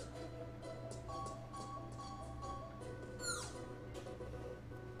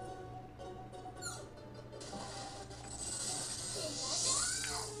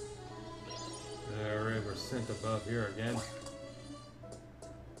 Alright, we're sent above here again.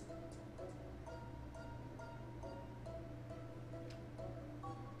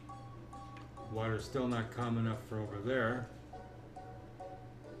 Water's still not calm enough for over there.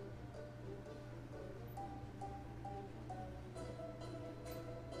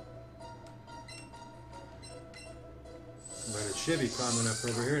 But it should be calm enough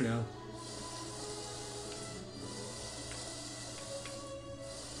over here now.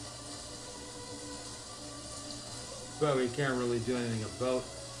 But we can't really do anything about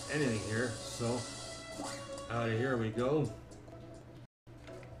anything here, so out of here we go.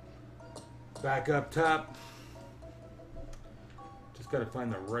 Back up top. Just gotta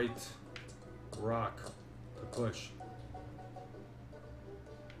find the right rock to push.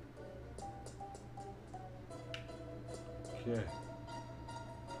 Okay.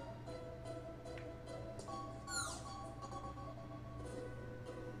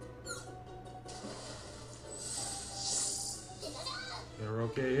 We're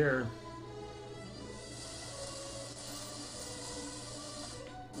okay here.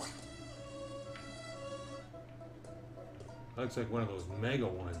 Looks like one of those mega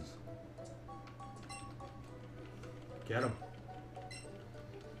ones. Get him.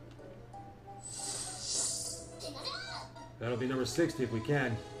 That'll be number 60 if we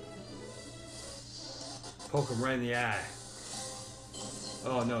can. Poke him right in the eye.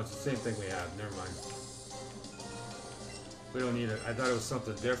 Oh no, it's the same thing we have. Never mind. We don't need it. I thought it was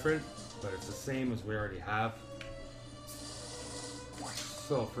something different, but it's the same as we already have.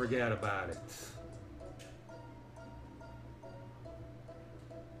 so forget about it.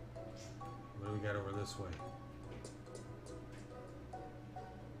 What do we got over this way?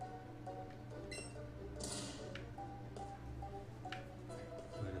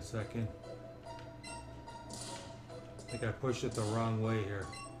 Wait a second. I think I pushed it the wrong way here.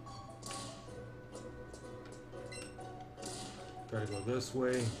 Gotta go this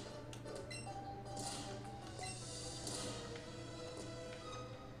way.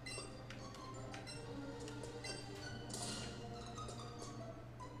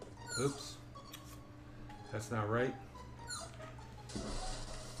 Oops. That's not right.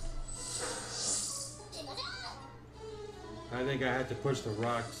 I think I had to push the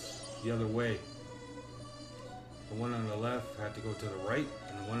rocks the other way. The one on the left had to go to the right,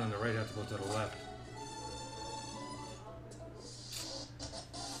 and the one on the right had to go to the left.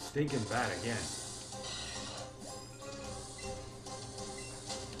 Stinking bad again.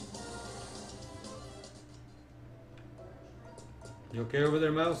 You okay over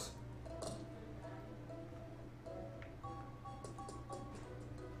there, Mouse?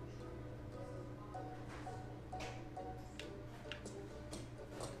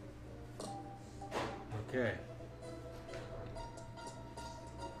 Okay.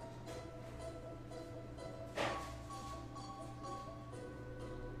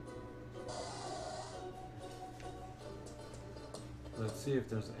 Let's see if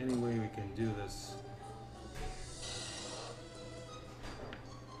there's any way we can do this.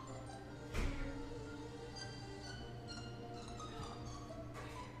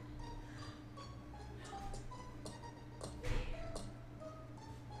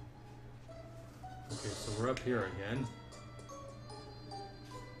 Okay, so we're up here again.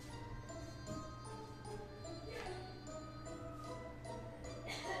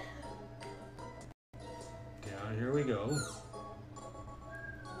 Down here we go.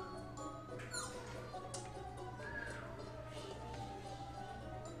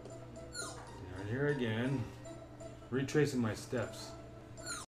 Down here again. Retracing my steps.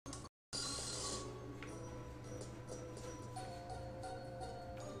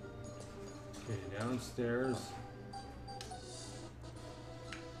 Okay, downstairs.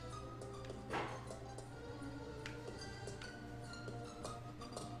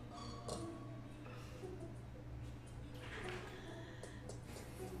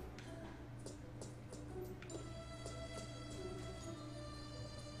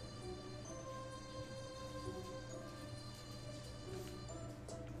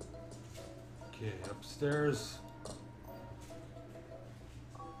 Okay, upstairs.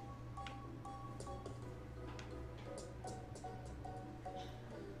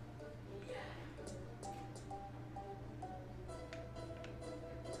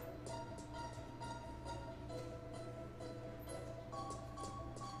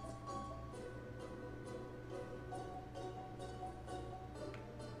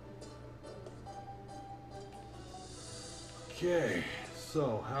 Okay,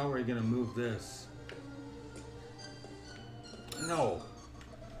 so how are we gonna move this? No,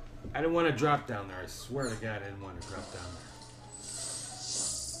 I didn't want to drop down there. I swear to God, I didn't want to drop down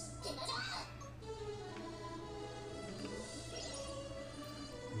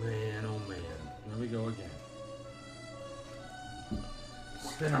there. Man, oh man, here we go again.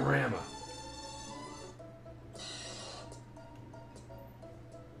 Spinorama.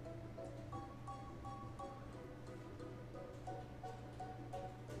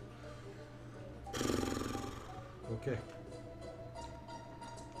 Okay.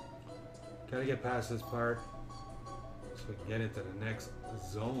 Gotta get past this part so we can get into the next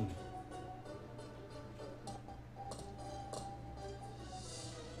zone.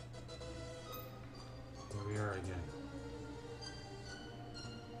 Here we are again.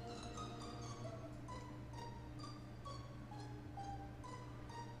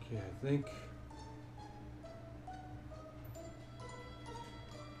 Okay, I think.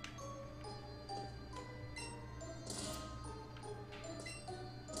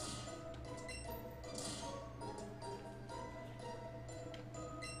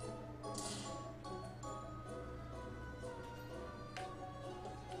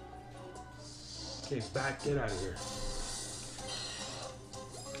 Okay, back, get out of here.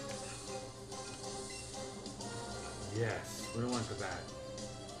 Yes, we don't want the bat.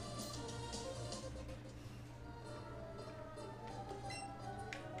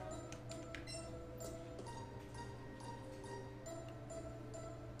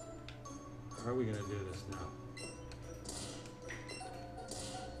 How are we gonna do this now?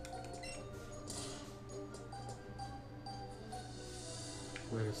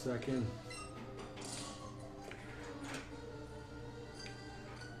 Wait a second.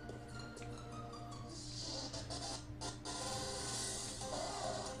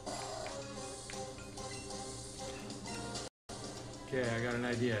 Okay, I got an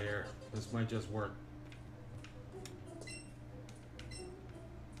idea here. This might just work.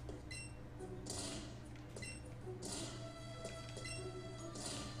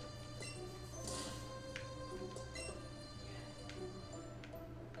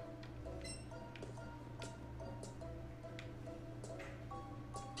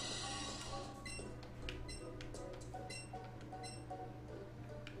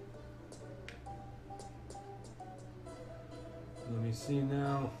 Let me see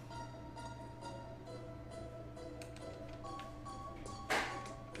now.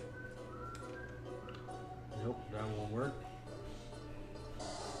 Nope, that won't work.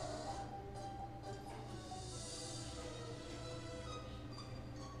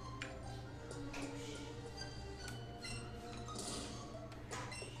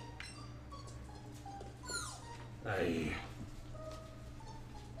 I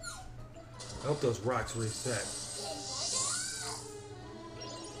hope those rocks reset.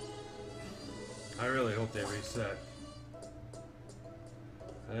 I really hope they reset.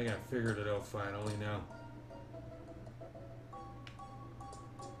 I think I figured it out finally now.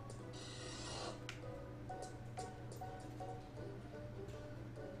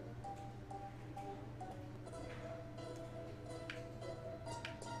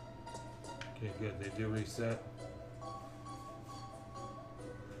 Okay, good. They do reset.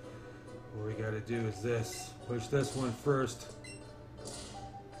 What we gotta do is this. Push this one first.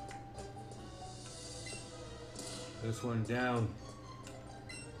 This one down.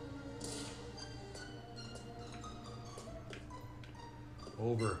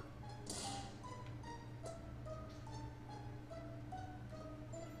 Over.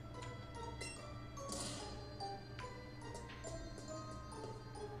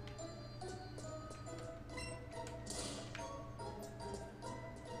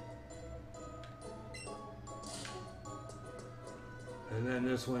 And then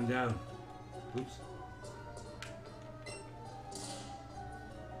this one down. Oops.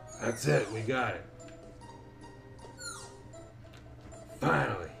 That's it, we got it.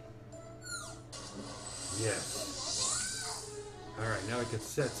 Finally. Yes. Alright, now we can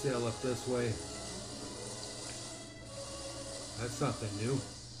set sail up this way. That's something new.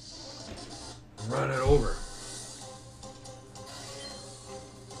 Run it over.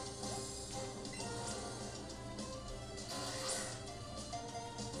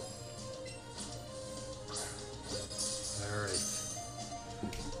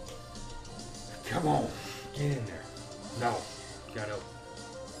 Come on, get in there. No, got out.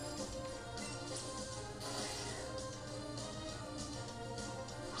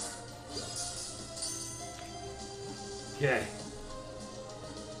 Okay.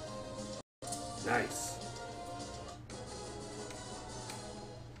 Nice.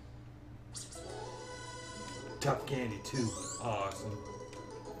 Tough candy too. Awesome.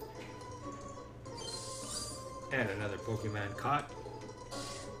 And another Pokemon caught.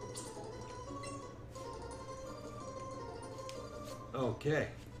 Okay.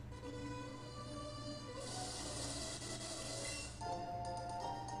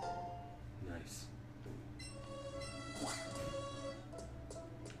 Nice.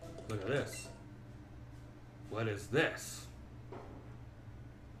 Look at this. What is this?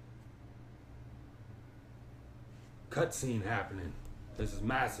 Cutscene happening. This is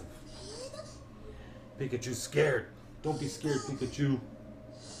massive. Pikachu's scared. Don't be scared, Pikachu.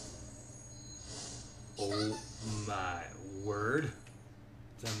 Oh my word.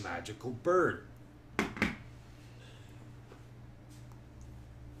 It's a magical bird. It's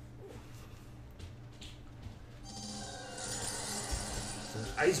an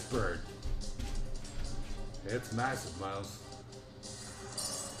ice bird. It's massive, Miles.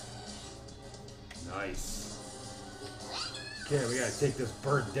 Nice. Okay, we gotta take this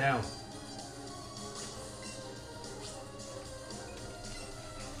bird down.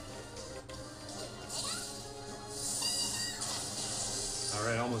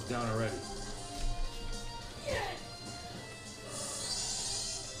 Alright, almost down already.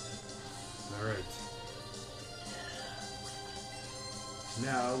 Alright.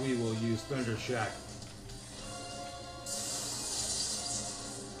 Now we will use Thunder Shack.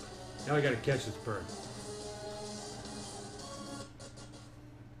 Now I gotta catch this bird.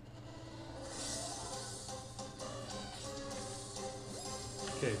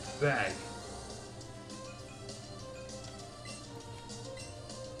 Okay, bag.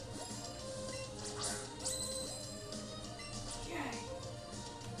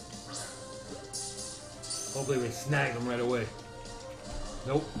 Hopefully we snag them right away.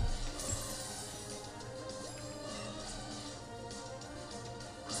 Nope.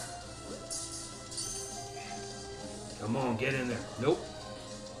 Come on, get in there. Nope.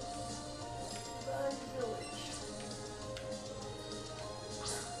 Bud Village.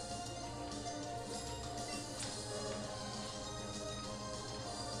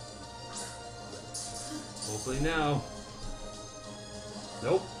 Hopefully now.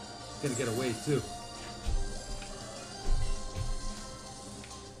 Nope. Gonna get away too.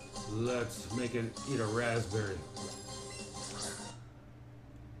 Let's make it eat a raspberry.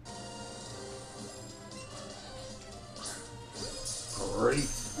 Great.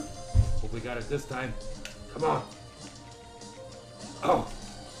 Hope we got it this time. Come on. Oh.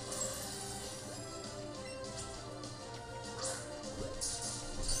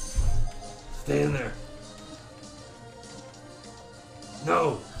 Stay in there.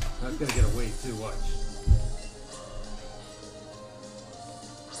 No. That's gonna get away too. Watch.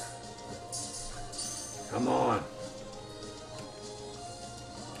 Come on.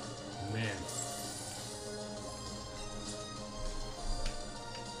 Man.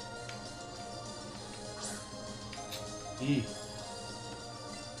 E.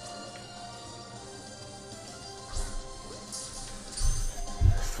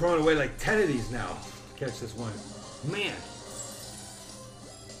 Throwing away like 10 of these now. Catch this one. Man.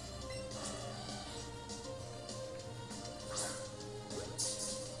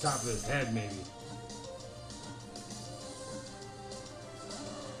 Top of his head, maybe.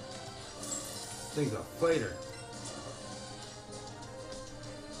 Thing's a fighter.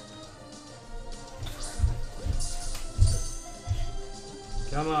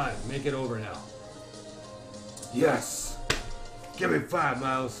 Come on, make it over now. Yes! Give me 5,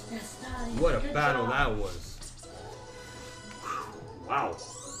 Miles. What a battle that was. Wow.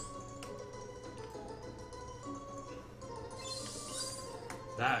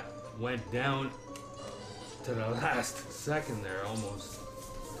 That went down to the last second there, almost.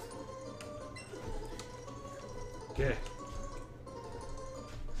 Okay.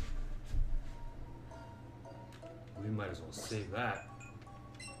 We might as well save that.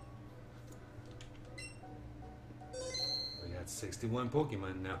 We got 61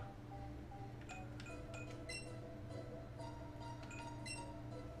 Pokemon now.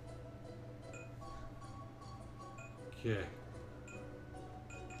 Okay.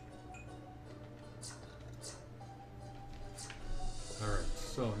 Alright,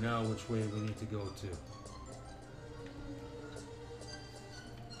 so now which way we need to go to?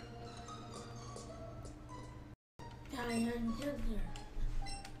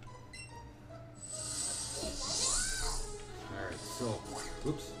 Alright, so,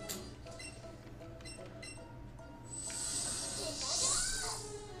 oops.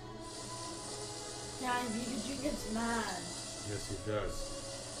 Yeah, Pikachu gets mad. Yes, he does.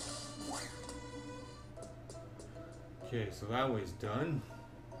 Okay, so that way's done.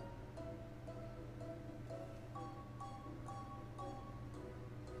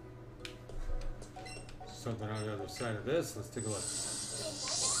 Something on the other side of this. Let's take a look.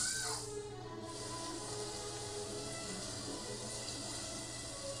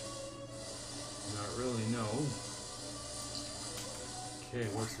 Not really, no. Okay,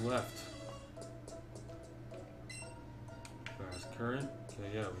 what's left? Fast current. Okay,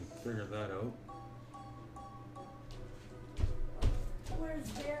 yeah, we figured that out.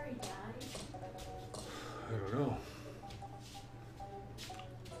 Where's Barry, Dad? I don't know.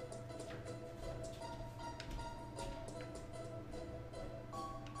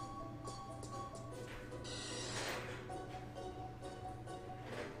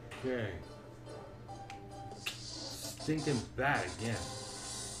 Okay. Stinking bat again.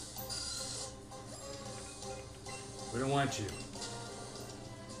 We don't want you.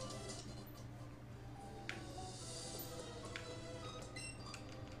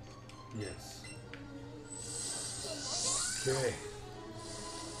 Yes. Okay.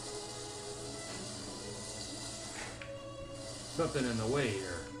 Something in the way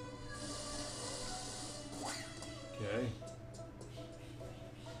here. Okay.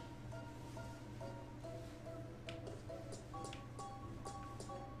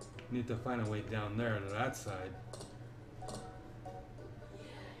 Need to find a way down there to that side.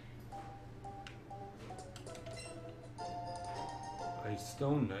 Ice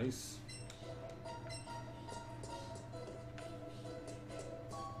stone, nice.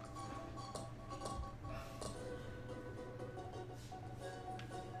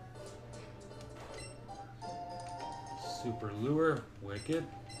 Super lure, wicked.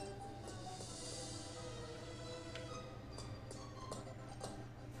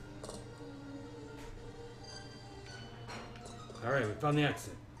 Alright, we found the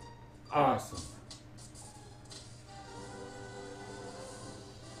exit. Awesome.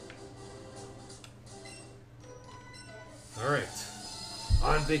 Alright.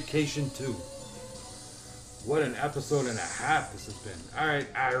 On vacation 2. What an episode and a half this has been. Alright,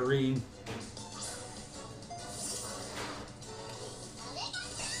 Irene.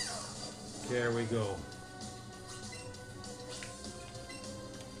 There we go.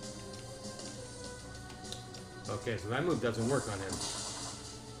 Okay, so that move doesn't work on him.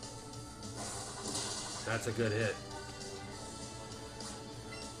 That's a good hit.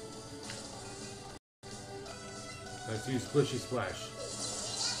 Let's use Squishy Splash.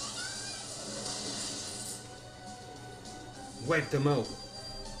 Wipe them out.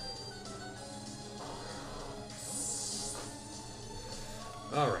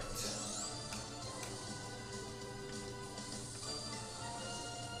 Alright.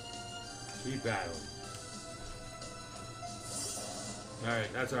 Keep battling.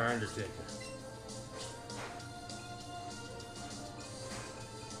 Alright, that's our Undertaker.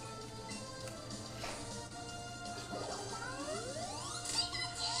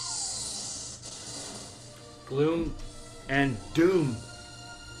 Gloom and Doom.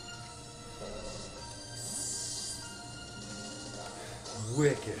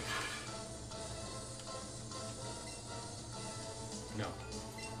 Wicked. No.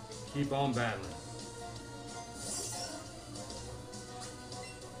 Keep on battling.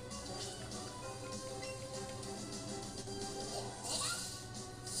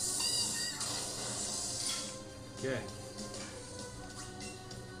 Okay.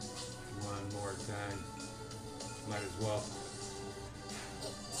 One more time. Might as well.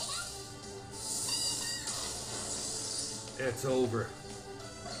 It's over.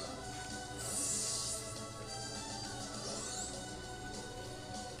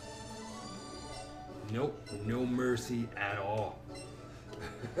 Nope, no mercy at all.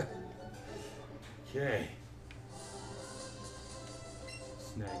 Okay.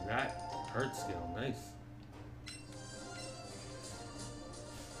 Snag that. Heart skill, nice.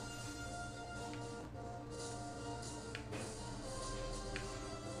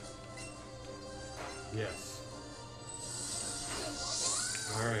 Yes.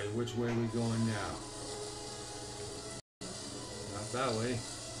 Alright, which way are we going now? Not that way.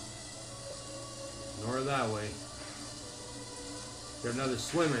 Nor that way. Got another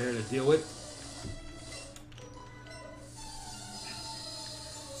swimmer here to deal with.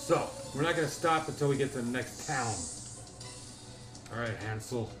 So, we're not going to stop until we get to the next town. Alright,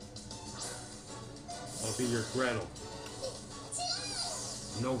 Hansel. I'll be your Gretel.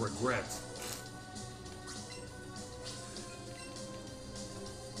 No regrets.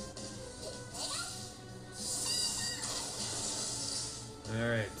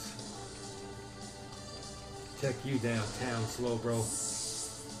 Alright. Take you downtown, slow bro.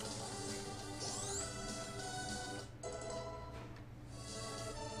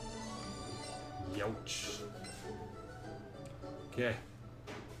 Youch. Okay.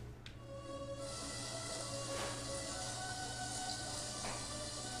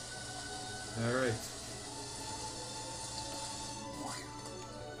 Alright.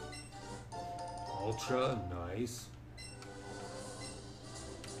 Ultra, nice.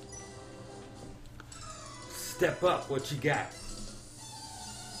 Step up, what you got?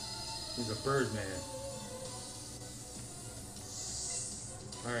 He's a bird man.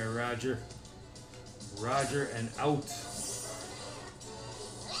 Alright, Roger. Roger and out.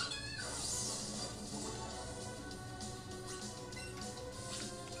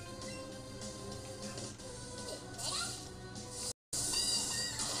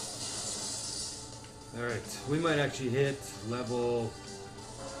 Alright, we might actually hit level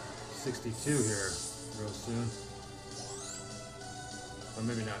 62 here real soon. Or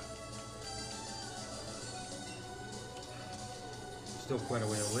maybe not. Still quite a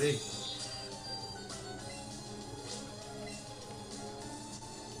way away.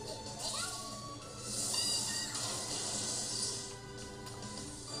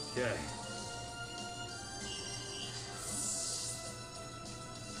 Okay.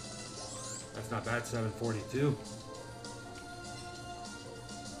 That's not bad, 742.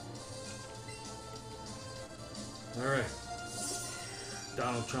 Alright.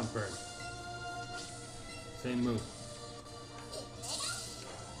 Donald Trump bird. Same move.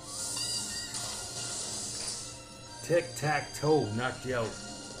 Tic-tac-toe knocked you out.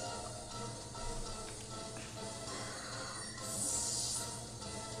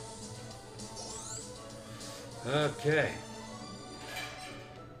 Okay.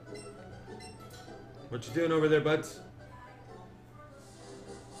 What you doing over there, buds?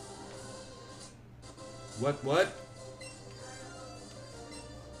 What?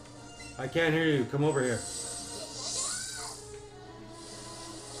 I can't hear you. Come over here.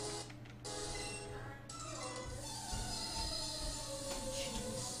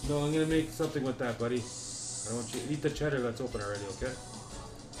 No, I'm gonna make something with that, buddy. I don't want you to eat the cheddar that's open already, okay?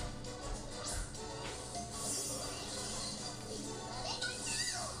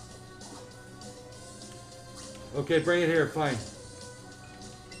 Okay, bring it here, fine.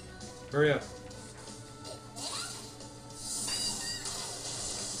 Hurry up.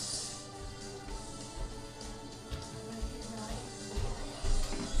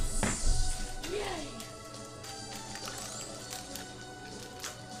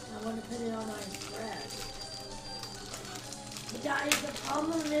 I want to put it on my bread. But Daddy, the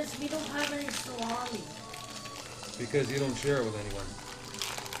problem is we don't have any salami. Because you don't share it with anyone.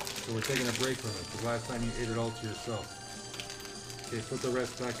 So we're taking a break from it, because last time you ate it all to yourself. Okay, put the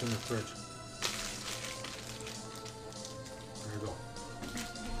rest back in the fridge. There you go.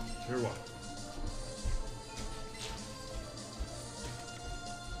 You're welcome.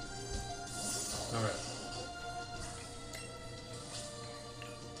 Alright.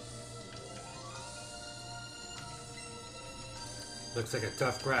 Looks like a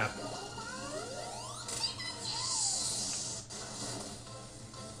tough crab.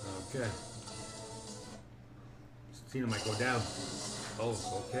 Okay. Cena might go down.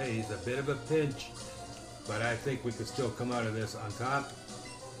 Oh, okay, he's a bit of a pinch. But I think we could still come out of this on top.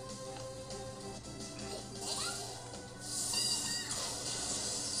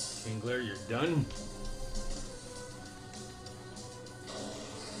 Kingler, you're done.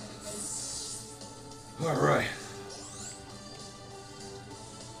 Alright.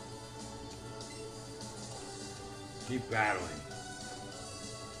 Keep battling.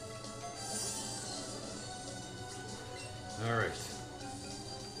 Alright.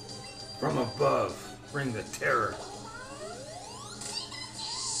 From above, bring the terror.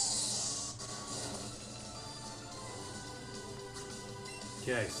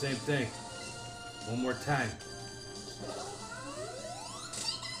 Okay, same thing. One more time.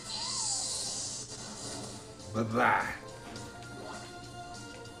 Bye-bye.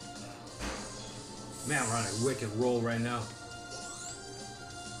 Man, we're on a wicked roll right now.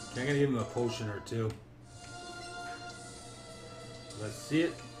 Okay, I'm gonna give him a potion or two. Let's see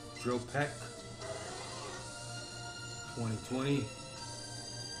it. Drill Peck. 2020.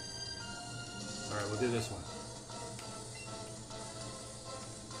 Alright, we'll do this one.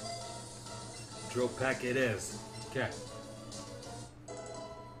 Drill Peck it is. Okay.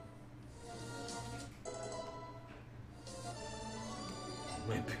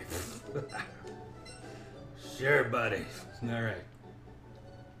 Sure, buddy. Alright.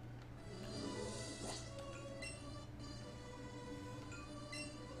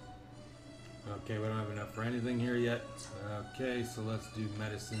 Okay, we don't have enough for anything here yet. Okay, so let's do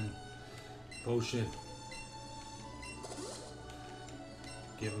medicine. Potion.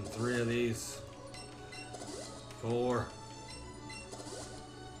 Give him 3 of these. 4.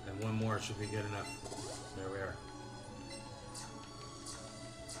 And 1 more should be good enough. There we are.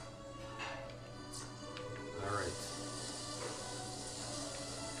 Alright.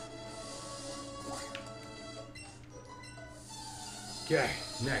 Okay,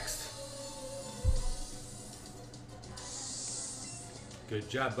 next. Good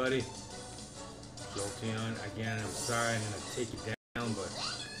job, buddy. Jolteon, again, I'm sorry, I'm going to take you down, but...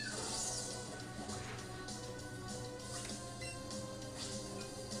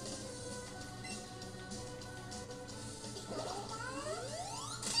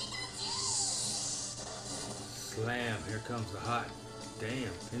 Slam, here comes the hot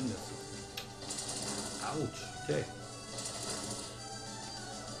damn pin missile. Ouch, okay.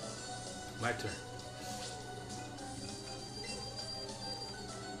 My turn.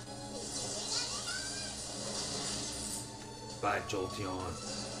 Bye, Jolteon.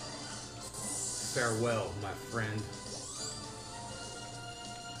 Farewell, my friend.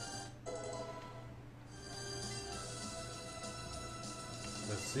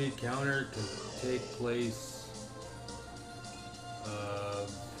 Let's see, counter can take place of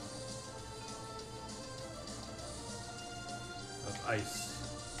ice.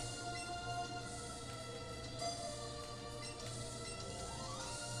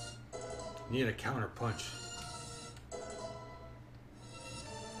 Need a counter punch.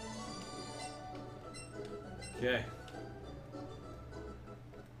 Okay.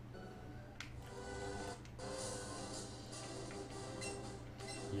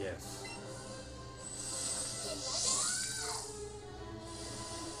 Yes.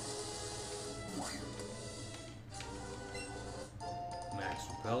 Max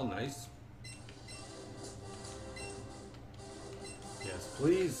repel, nice. Yes,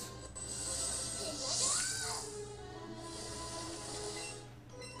 please.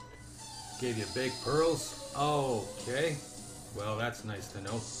 Gave you big pearls. Okay. Well, that's nice to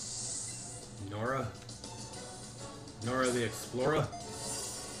know. Nora the Explorer.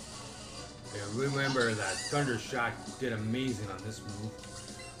 Yeah, remember that Thunder Shock did amazing on this move,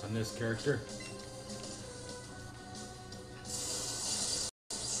 on this character.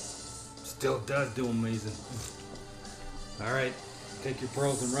 Still does do amazing. Alright, take your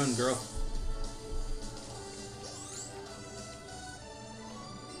pearls and run, girl.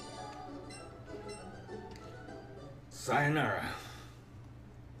 Sayonara.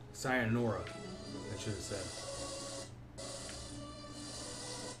 Sayonara, I should have said.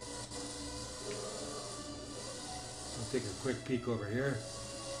 I'll take a quick peek over here.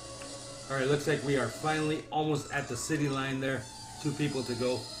 Alright, looks like we are finally almost at the city line there. 2 people to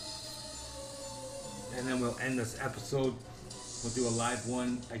go. And then we'll end this episode. We'll do a live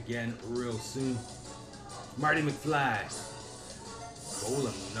one again real soon. Marty McFly.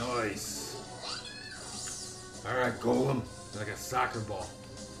 Golem, nice. Alright, Golem. Like a soccer ball.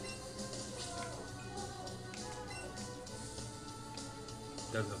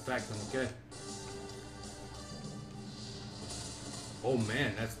 Doesn't affect them, okay? Oh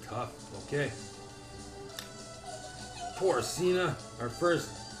man, that's tough. Okay. Poor Cena. Our first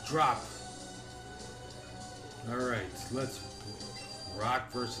drop. Alright, let's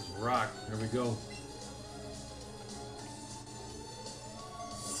rock versus rock. There we go.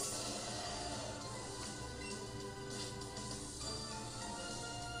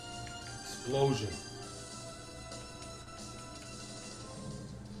 Explosion.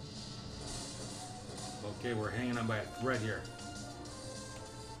 Okay, we're hanging on by a thread here.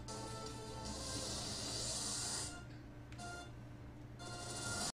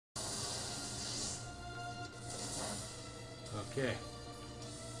 Okay.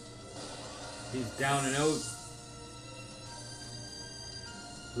 He's down and out.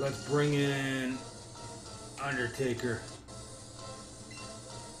 Let's bring in Undertaker.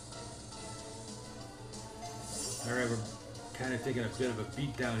 Alright, we're kind of taking a bit of a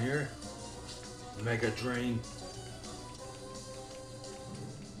beat down here. Mega Drain.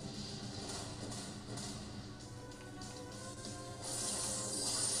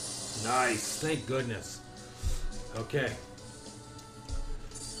 Nice, thank goodness. Okay.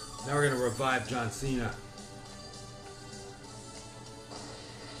 Now we're going to revive John Cena.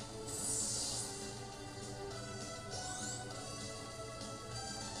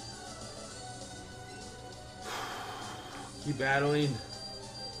 Keep battling.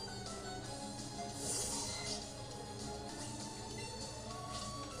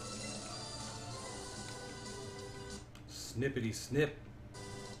 Snippity snip.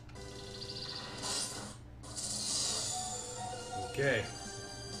 Okay.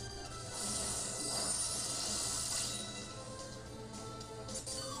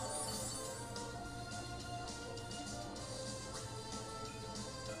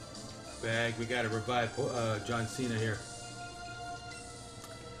 Bag, we gotta revive John Cena here.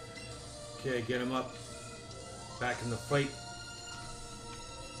 Okay, get him up. Back in the fight.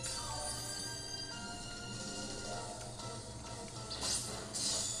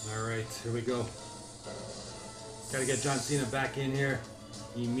 Alright, here we go. Gotta get John Cena back in here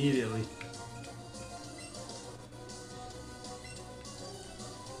immediately.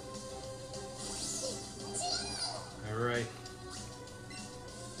 Alright.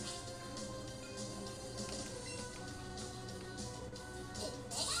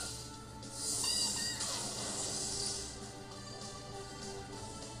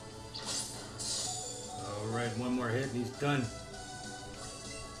 Alright, one more hit and he's done.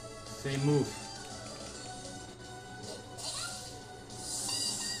 Same move.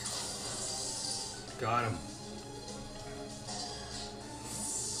 Got him.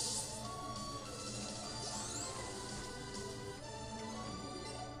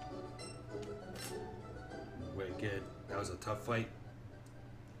 Wicked. That was a tough fight.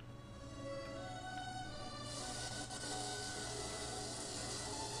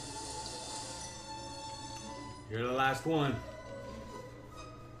 You're the last one.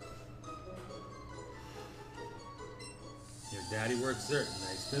 Your daddy works there.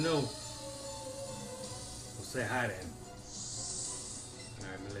 Nice to know. We'll say hi to him.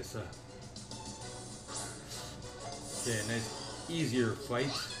 Alright, Melissa. Okay, nice, easier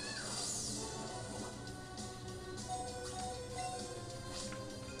fight.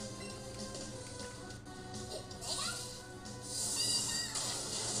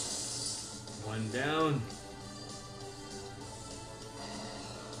 One down.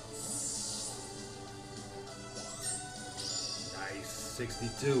 Nice,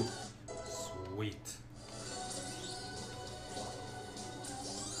 62. Sweet.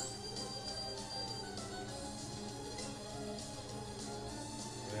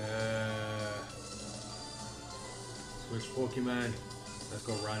 First Pokemon. Let's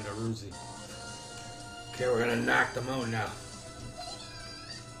go Rondaroozy. Okay, we're gonna knock them out now.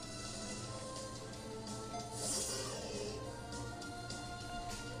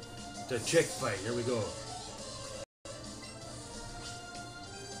 The chick fight. Here we go.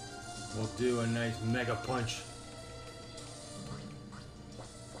 We'll do a nice mega punch.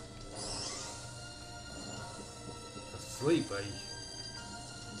 Asleep, buddy.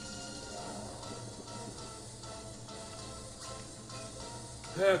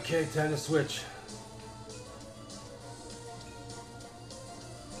 Okay, time to switch.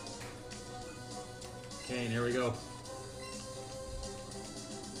 Okay, here we go.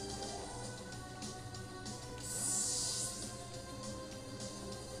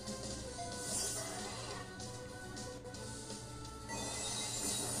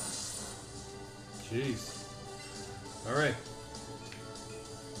 Jeez. All right.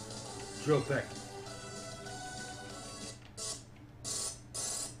 Drill peck.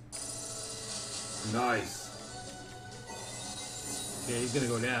 Nice. Okay, he's gonna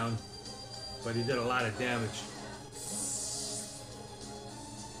go down, but he did a lot of damage.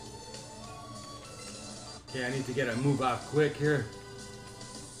 Okay, I need to get a move off quick here.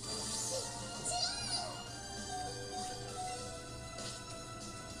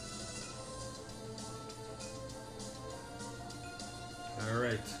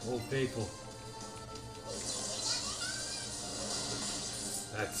 Alright, Old Faithful.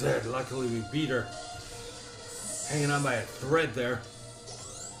 That's it. Luckily we beat her. Hanging on by a thread there.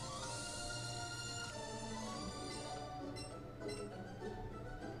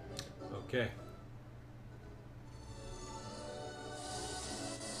 Okay.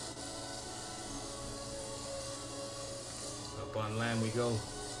 Up on land we go.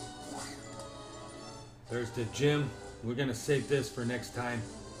 There's the gym. We're gonna save this for next time.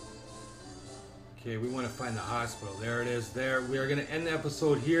 Okay, we want to find the hospital. There it is. There. We are gonna end the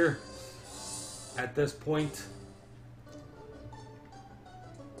episode here. At this point.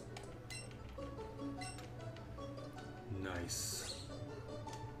 Nice.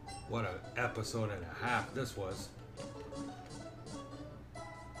 What an episode and a half this was.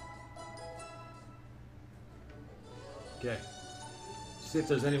 Okay. See if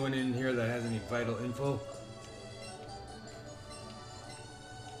there's anyone in here that has any vital info.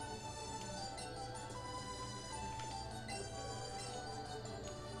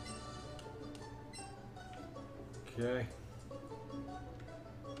 Okay.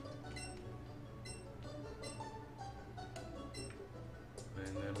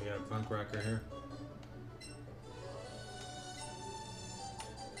 And then we got Punk Rocker here.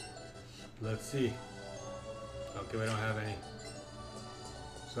 Let's see. Okay, we don't have any.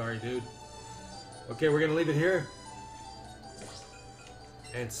 Sorry, dude. Okay, we're gonna leave it here.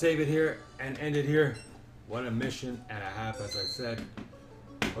 And save it here and end it here. What a mission and a half, as I said.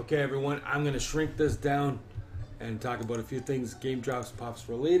 Okay, everyone, I'm gonna shrink this down and talk about a few things Game Drops Pops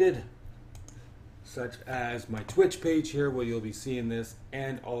related, such as my Twitch page here where you'll be seeing this,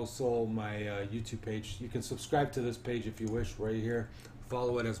 and also my YouTube page. You can subscribe to this page if you wish right here,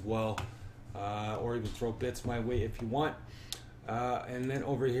 follow it as well, or even throw bits my way if you want. And then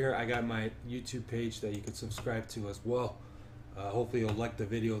over here I got my YouTube page that you can subscribe to as well. Hopefully you'll like the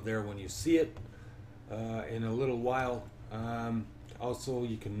video there when you see it in a little while. Also,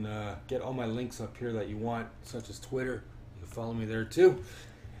 you can get all my links up here that you want, such as Twitter. You can follow me there too.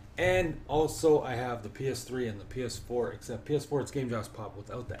 And also, I have the PS3 and the PS4, except PS4 it's Game Drops Pop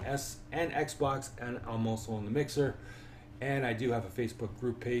without the S, and Xbox, and I'm also on the Mixer. And I do have a Facebook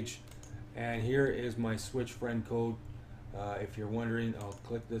group page. And here is my Switch friend code. If you're wondering, I'll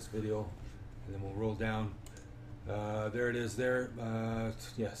click this video, and then we'll roll down. There it is there.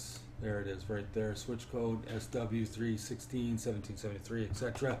 Yes. There it is right there. Switch code SW3161773,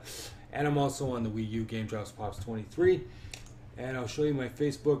 etc. And I'm also on the Wii U Game Drops Pops 23. And I'll show you my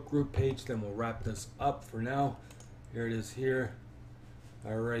Facebook group page, then we'll wrap this up for now. Here it is here.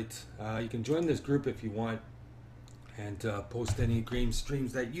 Alright. You can join this group if you want and post any game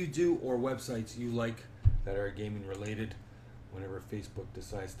streams that you do or websites you like that are gaming related whenever Facebook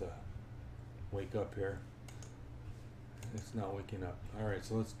decides to wake up here. It's not waking up. Alright,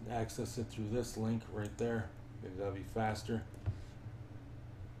 so let's access it through this link right there. Maybe that'll be faster.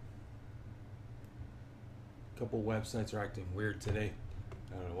 A couple websites are acting weird today.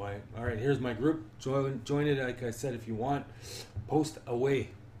 I don't know why. Alright, here's my group. Join it, like I said, if you want. Post away.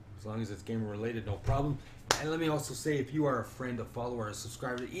 As long as it's gamer related, no problem. And let me also say, if you are a friend, a follower, a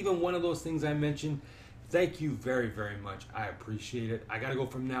subscriber, even one of those things I mentioned, thank you very, very much. I appreciate it. I gotta go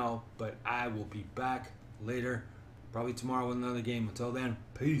from now, but I will be back later. Probably tomorrow with another game. Until then,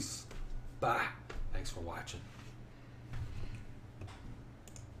 peace. Bye. Thanks for watching.